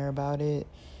here and there about it,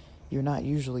 you're not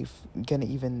usually going to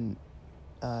even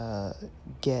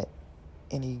get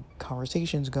any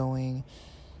conversations going,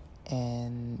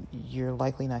 and you're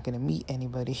likely not going to meet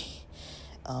anybody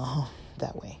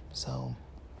that way. So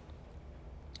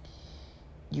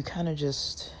you kind of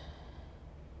just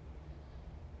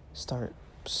start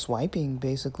swiping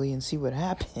basically and see what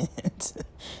happens.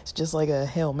 It's just like a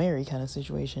Hail Mary kind of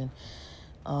situation.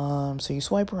 So you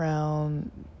swipe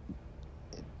around.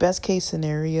 Best case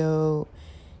scenario,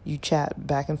 you chat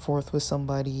back and forth with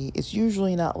somebody. It's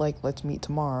usually not like, let's meet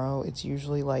tomorrow. It's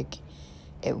usually like,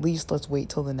 at least let's wait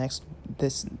till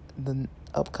the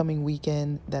upcoming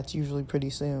weekend. That's usually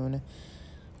pretty soon,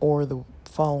 or the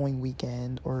following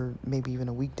weekend, or maybe even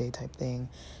a weekday type thing.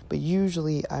 But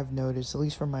usually I've noticed, at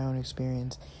least from my own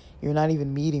experience, you're not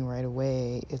even meeting right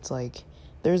away. It's like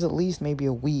there's at least maybe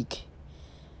a week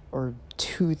or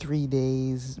 2-3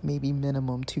 days, maybe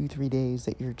minimum 2-3 days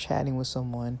that you're chatting with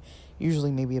someone.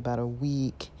 Usually maybe about a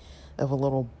week of a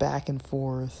little back and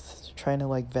forth, trying to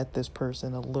like vet this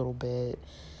person a little bit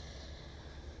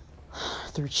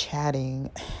through chatting,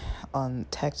 on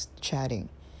text chatting.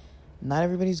 Not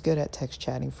everybody's good at text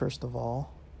chatting, first of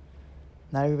all.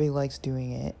 Not everybody likes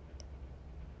doing it.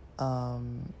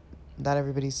 Not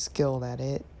everybody's skilled at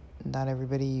it. Not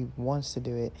everybody wants to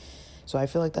do it. So I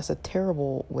feel like that's a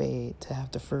terrible way to have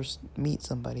to first meet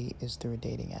somebody, is through a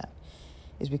dating app.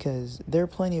 Is because there are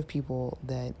plenty of people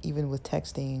that, even with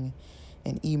texting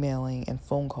and emailing and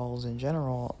phone calls in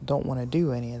general, don't want to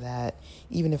do any of that,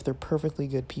 even if they're perfectly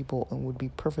good people and would be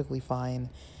perfectly fine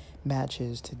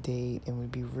matches to date and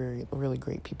would be really, really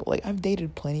great people. Like, I've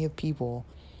dated plenty of people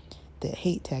that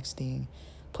hate texting,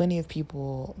 plenty of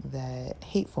people that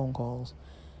hate phone calls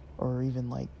or even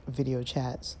like video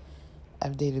chats.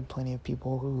 I've dated plenty of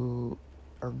people who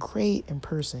are great in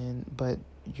person, but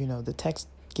the text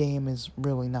game is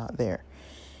really not there,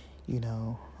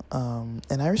 and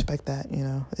I respect that.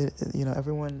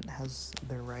 Everyone has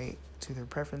their right to their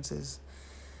preferences,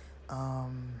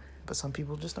 but some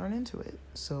people just aren't into it.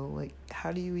 So like,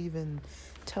 how do you even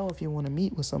tell if you want to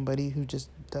meet with somebody who just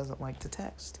doesn't like to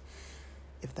text,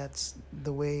 if that's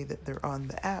the way that they're on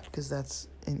the app? Because that's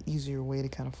an easier way to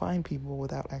kind of find people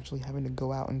without actually having to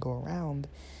go out and go around.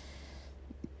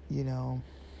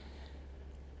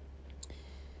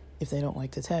 If they don't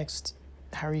like to text,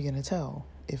 how are you going to tell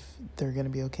if they're going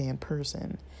to be okay in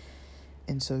person?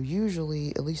 And so usually,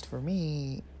 at least for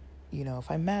me, if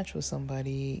I match with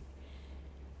somebody,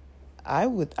 I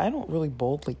don't really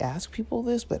boldly ask people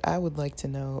this, but I would like to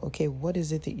know, okay, what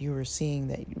is it that you were seeing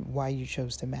why you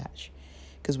chose to match?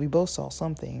 Because we both saw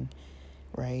something,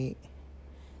 right?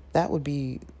 That would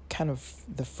be kind of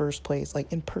the first place.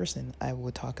 Like, in person, I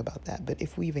would talk about that. But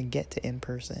if we even get to in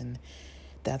person,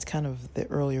 that's kind of the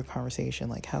earlier conversation.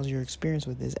 Like, how's your experience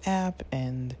with this app,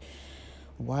 and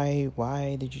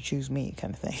why did you choose me,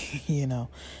 kind of thing,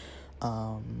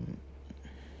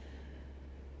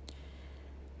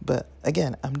 But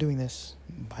again, I'm doing this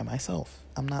by myself.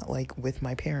 I'm not like with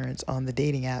my parents on the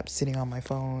dating app, sitting on my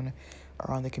phone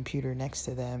or on the computer next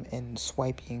to them and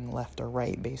swiping left or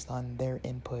right based on their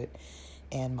input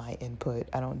and my input.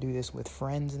 I don't do this with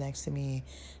friends next to me.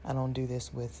 I don't do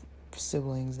this with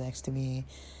siblings next to me.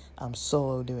 I'm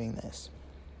solo doing this.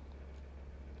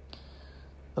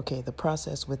 Okay, the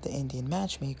process with the Indian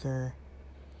matchmaker,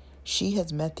 she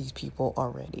has met these people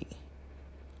already.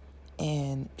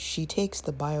 And she takes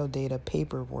the biodata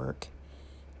paperwork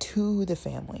to the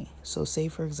family. So say,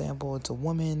 for example, it's a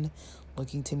woman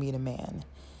looking to meet a man.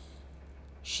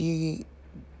 She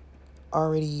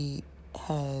already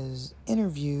has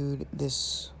interviewed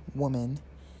this woman.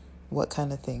 What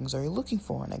kind of things are you looking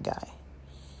for in a guy?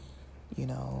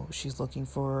 She's looking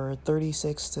for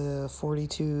 36 to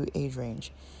 42 age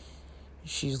range.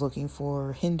 She's looking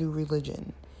for Hindu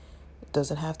religion.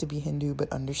 Doesn't have to be Hindu,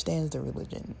 but understands the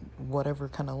religion. Whatever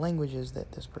kind of languages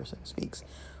that this person speaks,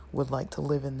 would like to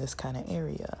live in this kind of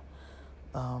area.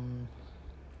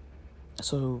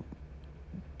 So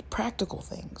practical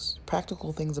things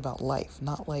about life,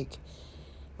 not like,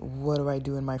 what do I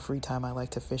do in my free time? I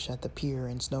like to fish at the pier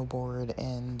and snowboard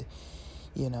and,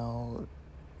 you know,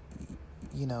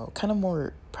 kind of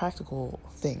more practical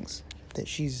things that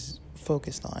she's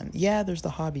focused on. Yeah, there's the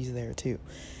hobbies there too,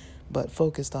 but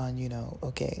focused on,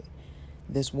 okay,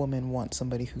 this woman wants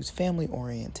somebody who's family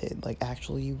oriented, like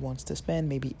actually wants to spend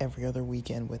maybe every other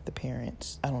weekend with the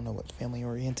parents. I don't know what family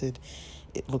oriented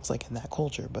it looks like in that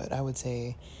culture, but I would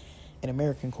say in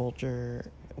American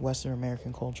culture, Western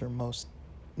American culture, most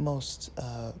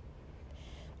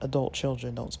adult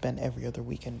children don't spend every other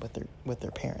weekend with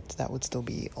their parents. That would still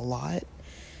be a lot,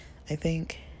 I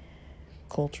think,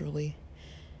 culturally.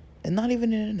 And not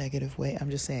even in a negative way.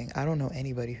 I'm just saying, I don't know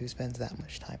anybody who spends that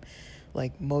much time.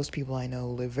 Like, most people I know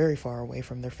live very far away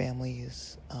from their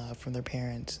families, from their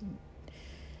parents,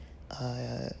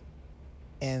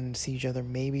 and see each other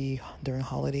maybe during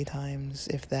holiday times,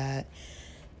 if that.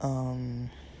 And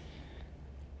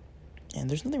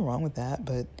there's nothing wrong with that,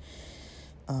 but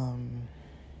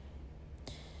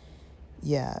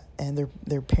yeah, and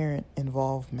their parent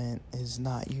involvement is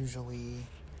not usually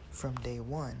from day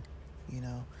one,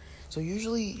 So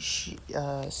usually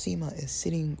Seema is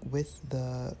sitting with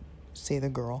the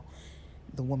girl,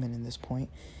 the woman in this point,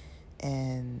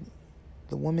 and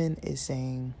the woman is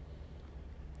saying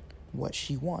what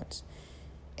she wants.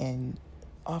 And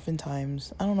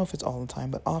oftentimes, I don't know if it's all the time,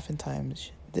 but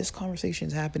oftentimes this conversation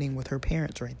is happening with her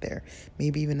parents right there,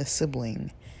 maybe even a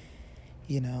sibling,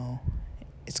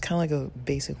 It's kind of like a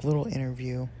basic little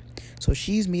interview. So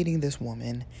she's meeting this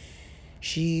woman.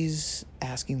 She's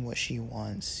asking what she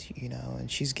wants, and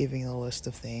she's giving a list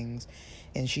of things.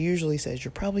 And she usually says,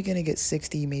 you're probably going to get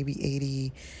 60,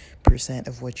 maybe 80%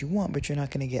 of what you want, but you're not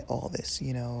going to get all this,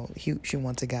 She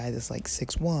wants a guy that's like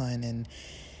 6'1" and,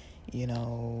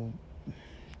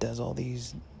 does all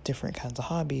these different kinds of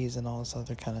hobbies and all this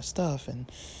other kind of stuff.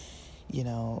 And,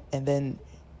 and then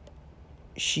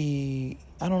I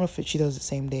don't know if she does it the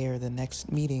same day or the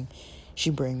next meeting,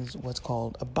 she brings what's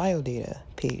called a biodata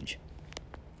page.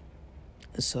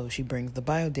 So she brings the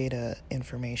biodata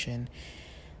information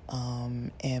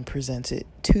and presents it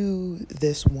to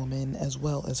this woman as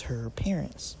well as her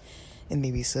parents and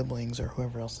maybe siblings or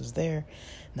whoever else is there.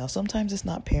 Now, sometimes it's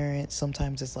not parents.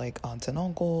 Sometimes it's like aunts and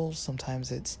uncles.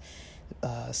 Sometimes it's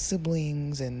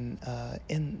siblings and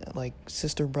like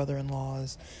sister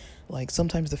brother-in-laws. Like,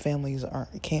 sometimes the families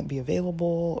can't be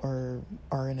available or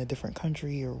are in a different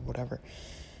country or whatever.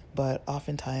 But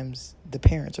oftentimes the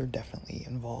parents are definitely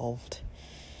involved.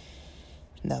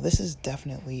 Now, this is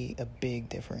definitely a big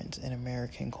difference in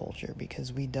American culture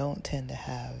because we don't tend to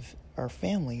have our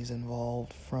families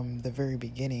involved from the very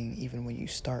beginning, even when you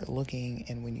start looking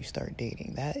and when you start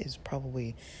dating. That is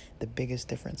probably the biggest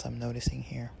difference I'm noticing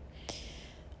here.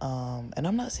 And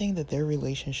I'm not saying that their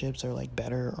relationships are like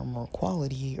better or more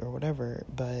quality or whatever,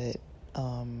 but,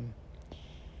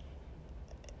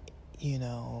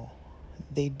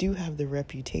 they do have the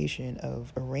reputation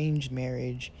of arranged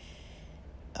marriage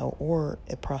or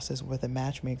a process with a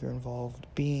matchmaker involved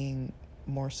being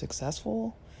more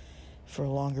successful for a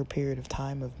longer period of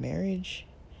time of marriage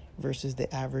versus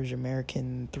the average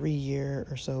American 3-year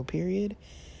or so period.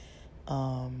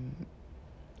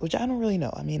 Which I don't really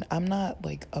know. I mean, I'm not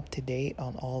like up to date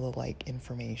on all the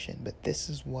information, but this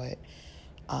is what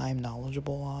I'm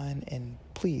knowledgeable on, and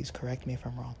please correct me if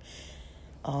I'm wrong.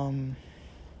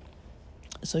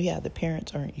 So yeah, the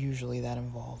parents aren't usually that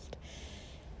involved.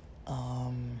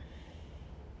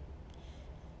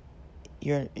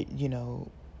 You're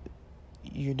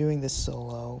doing this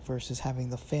solo versus having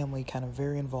the family kind of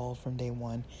very involved from day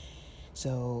one.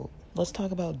 So let's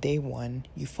talk about day one.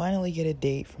 You finally get a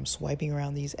date from swiping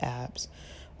around these apps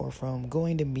or from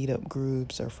going to meetup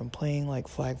groups or from playing like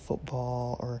flag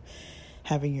football or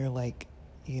having your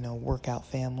workout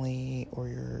family or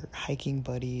your hiking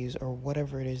buddies or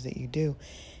whatever it is that you do,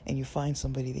 and you find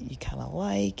somebody that you kind of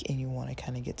like and you want to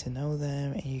kind of get to know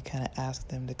them, and you kind of ask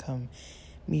them to come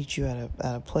meet you at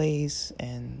a place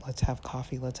and let's have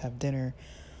coffee, let's have dinner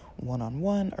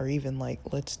one-on-one, or even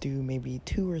let's do maybe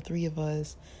 2 or 3 of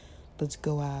us, let's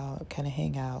go out, kind of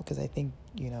hang out, because I think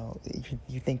if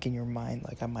you think in your mind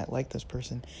I might like this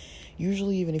person.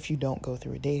 Usually, even if you don't go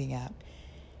through a dating app,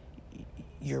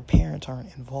 your parents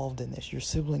aren't involved in this, your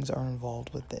siblings aren't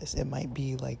involved with this. It might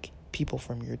be people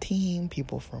from your team,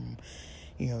 people from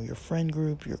your friend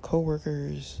group, your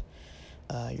coworkers,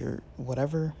 your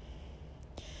whatever.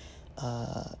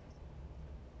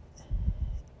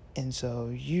 And so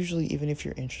usually, even if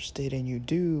you're interested and you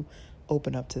do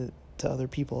open up to other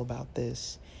people about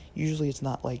this, usually it's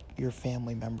not your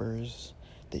family members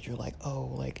that you're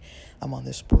I'm on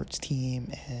this sports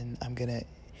team and I'm gonna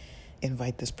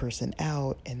invite this person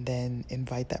out and then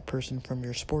invite that person from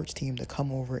your sports team to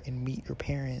come over and meet your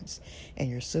parents and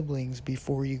your siblings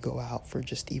before you go out for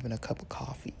just even a cup of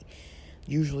coffee.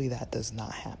 Usually that does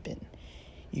not happen.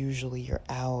 Usually you're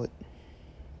out,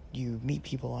 you meet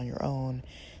people on your own.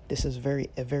 This is a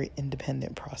very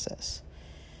independent process.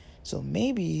 So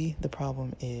maybe the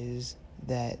problem is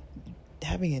that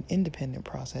having an independent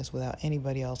process without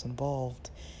anybody else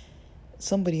involved,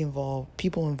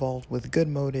 people involved with good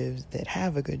motives that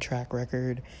have a good track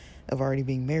record of already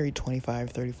being married 25,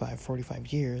 35,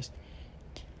 45 years.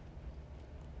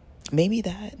 Maybe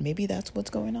that's what's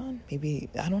going on. Maybe,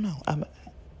 I don't know. I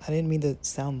didn't mean to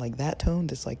sound like that tone.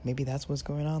 Just like, maybe that's what's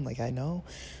going on. Like, I know,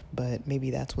 but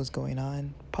maybe that's what's going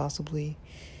on, possibly.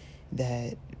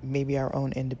 That maybe our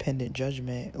own independent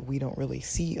judgment, we don't really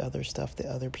see other stuff that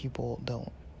other people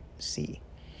don't see.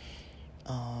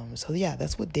 So yeah,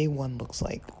 that's what day one looks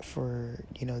like for,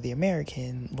 the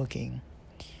American looking.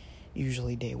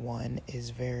 Usually day one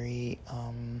is very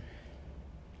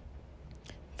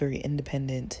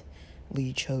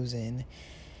independently chosen,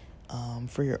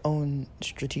 for your own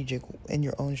strategic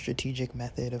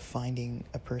method of finding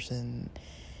a person.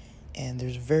 And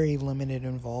there's very limited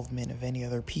involvement of any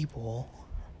other people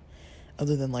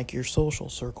other than like your social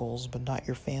circles, but not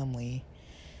your family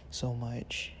so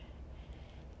much.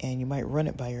 And you might run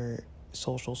it by your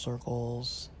social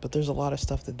circles, but there's a lot of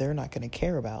stuff that they're not going to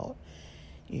care about.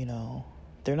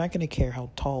 They're not going to care how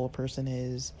tall a person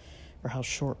is or how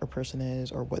short a person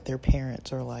is or what their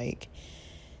parents are like.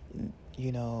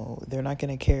 They're not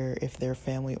going to care if they're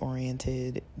family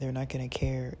oriented. They're not going to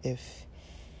care if,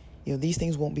 these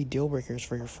things won't be deal breakers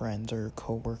for your friends or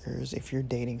coworkers. If you're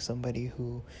dating somebody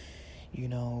who,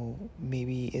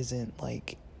 maybe isn't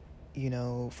like,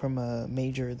 from a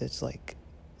major that's like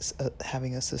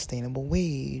having a sustainable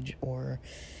wage, or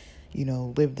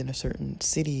lived in a certain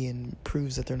city and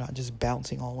proves that they're not just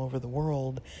bouncing all over the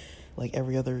world, like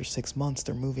every other 6 months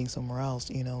they're moving somewhere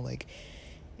else.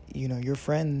 Your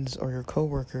friends or your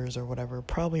coworkers or whatever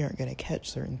probably aren't going to catch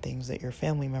certain things that your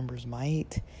family members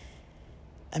might.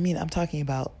 I mean, I'm talking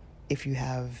about if you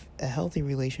have a healthy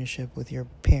relationship with your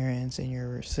parents and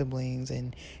your siblings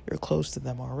and you're close to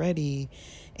them already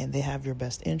and they have your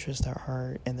best interest at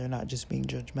heart and they're not just being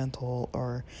judgmental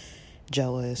or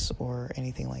jealous or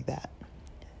anything like that.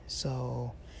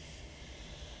 So,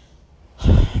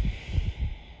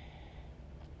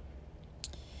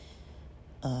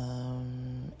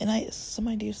 and some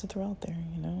ideas to throw out there,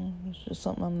 it's just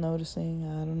something I'm noticing.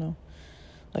 I don't know.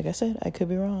 Like I said, I could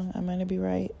be wrong. I might not be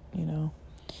right,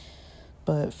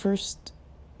 But first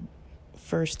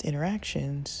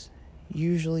interactions,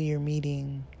 usually you're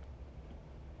meeting,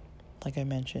 like I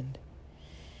mentioned,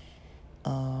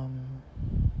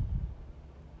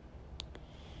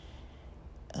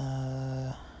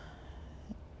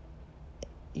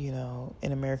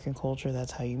 in American culture,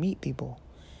 that's how you meet people,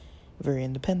 very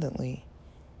independently.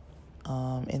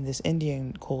 In this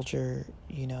Indian culture,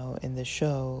 in this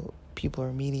show, people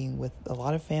are meeting with a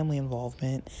lot of family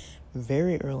involvement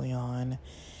very early on,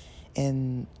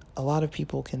 and a lot of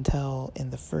people can tell in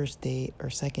the first date or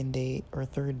second date or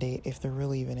third date if they're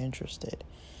really even interested,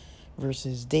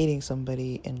 versus dating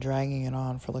somebody and dragging it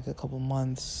on for like a couple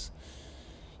months.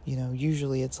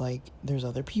 Usually it's like there's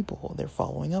other people, they're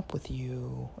following up with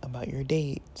you about your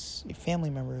dates. Your family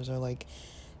members are like,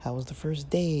 how was the first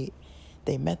date?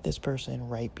 They met this person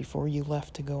right before you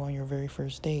left to go on your very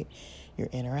first date. You're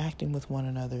interacting with one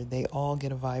another. They all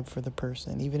get a vibe for the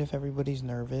person. Even if everybody's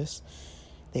nervous,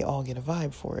 they all get a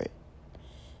vibe for it.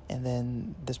 And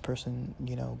then this person,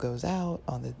 goes out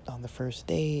on the first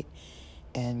date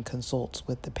and consults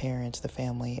with the parents, the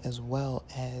family, as well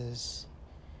as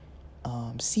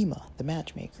Seema, the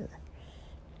matchmaker.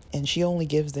 And she only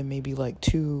gives them maybe like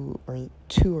two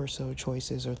or so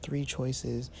choices or three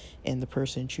choices, and the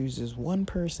person chooses one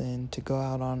person to go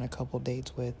out on a couple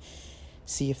dates with,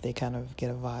 see if they kind of get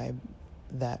a vibe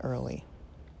that early.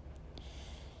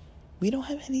 We don't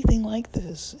have anything like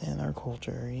this in our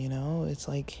culture, It's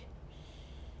like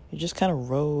you're just kind of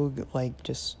rogue, like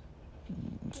just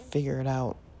figure it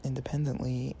out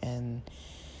independently and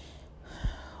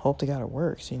hope to God it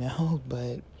works,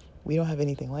 But we don't have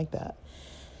anything like that.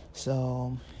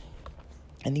 So,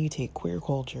 and then you take queer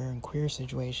culture and queer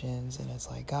situations, and it's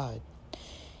like, God,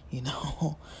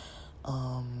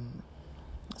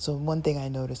 So one thing I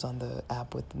noticed on the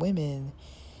app with women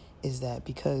is that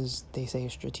because they say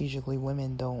strategically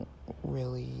women don't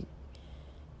really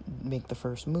make the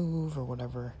first move or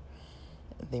whatever,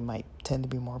 they might tend to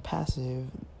be more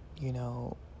passive,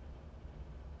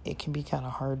 it can be kind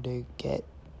of hard to get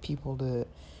people to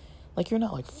like, you're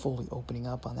not like fully opening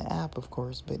up on the app, of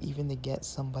course, but even to get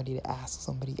somebody to ask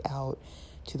somebody out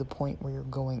to the point where you're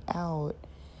going out,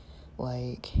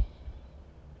 like,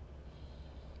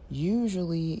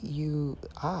 usually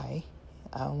I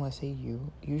don't want to say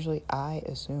usually I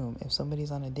assume if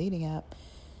somebody's on a dating app,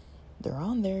 they're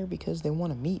on there because they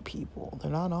want to meet people.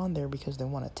 They're not on there because they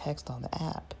want to text on the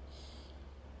app.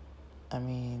 I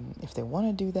mean, if they want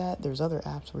to do that, there's other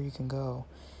apps where you can go.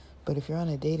 But if you're on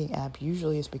a dating app,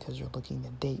 usually it's because you're looking to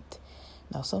date.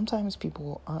 Now, sometimes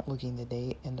people aren't looking to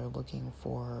date and they're looking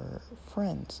for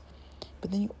friends.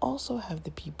 But then you also have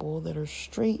the people that are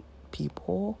straight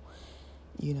people.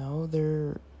 You know,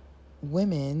 they're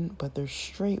women, but they're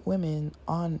straight women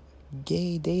on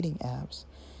gay dating apps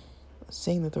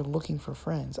saying that they're looking for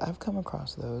friends. I've come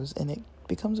across those, and it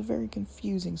becomes a very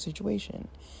confusing situation,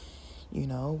 you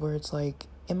know, where it's like,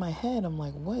 in my head, I'm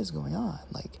like, what is going on?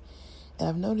 Like, and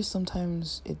I've noticed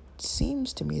sometimes it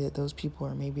seems to me that those people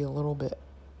are maybe a little bit,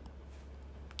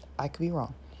 I could be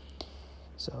wrong.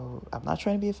 So I'm not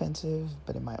trying to be offensive,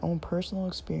 but in my own personal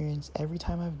experience, every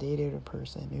time I've dated a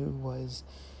person who was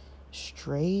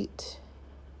straight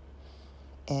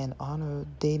and on a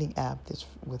dating app that's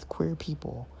with queer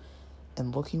people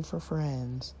and looking for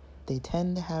friends, they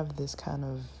tend to have this kind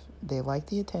of, they like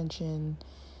the attention,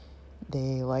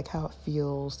 they like how it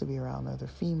feels to be around other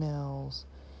females,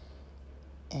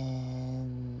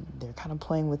 and they're kind of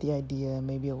playing with the idea,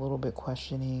 maybe a little bit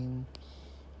questioning,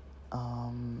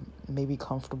 maybe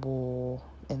comfortable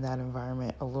in that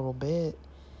environment a little bit.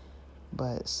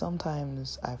 But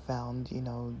sometimes I found, you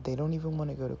know, they don't even want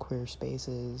to go to queer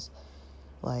spaces.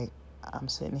 Like, I'm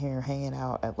sitting here hanging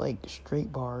out at like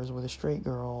straight bars with a straight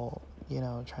girl, you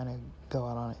know, trying to go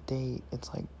out on a date.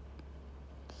 It's like,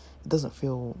 it doesn't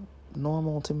feel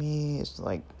normal to me. It's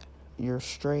like, you're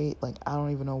straight. Like, I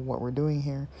don't even know what we're doing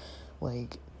here.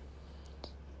 Like,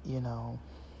 you know,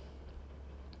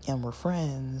 and we're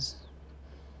friends.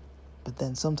 But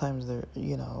then sometimes they're,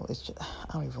 you know, it's just,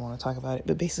 I don't even want to talk about it.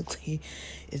 But basically,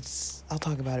 I'll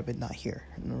talk about it, but not here.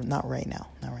 Not right now.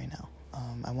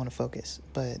 I want to focus.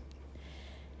 But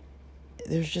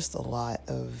there's just a lot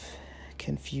of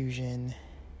confusion,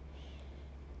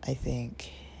 I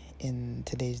think, in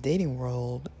today's dating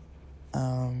world.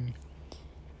 And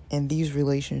these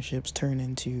relationships turn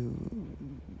into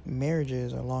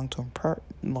marriages or long-term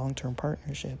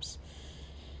partnerships.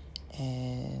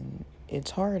 And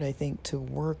it's hard, I think, to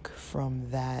work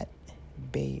from that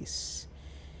base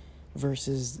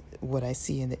versus what I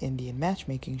see in the Indian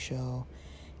matchmaking show.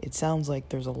 It sounds like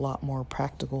there's a lot more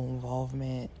practical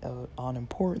involvement on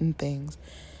important things,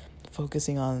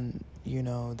 focusing on, you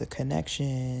know, the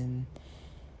connection,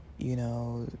 you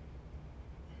know,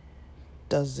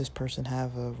 does this person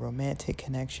have a romantic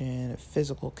connection, a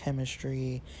physical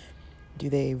chemistry? Do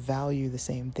they value the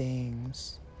same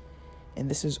things? And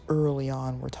this is early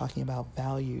on. We're talking about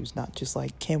values, not just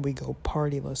like, can we go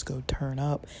party? Let's go turn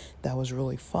up. That was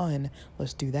really fun.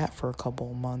 Let's do that for a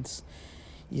couple of months,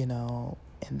 you know,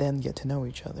 and then get to know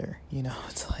each other. You know,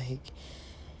 it's like,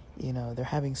 you know, they're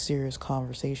having serious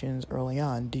conversations early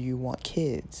on. Do you want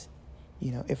kids?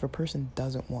 You know, if a person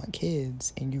doesn't want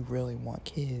kids and you really want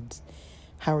kids,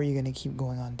 how are you going to keep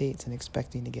going on dates and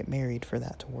expecting to get married for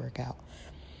that to work out?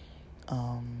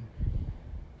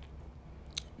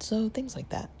 So things like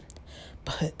that.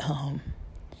 But I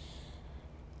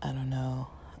don't know.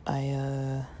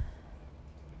 I'm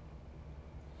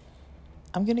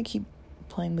gonna keep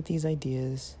playing with these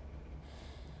ideas.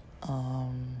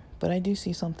 But I do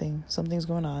see something's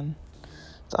going on.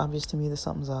 It's obvious to me that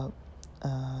something's up.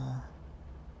 I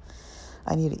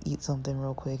need to eat something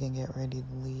real quick and get ready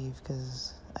to leave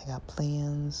because I got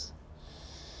plans.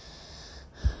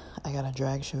 I got a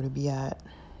drag show to be at.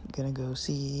 Gonna go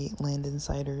see Landon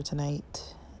Cider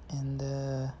tonight. And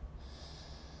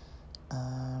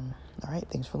all right,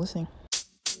 thanks for listening.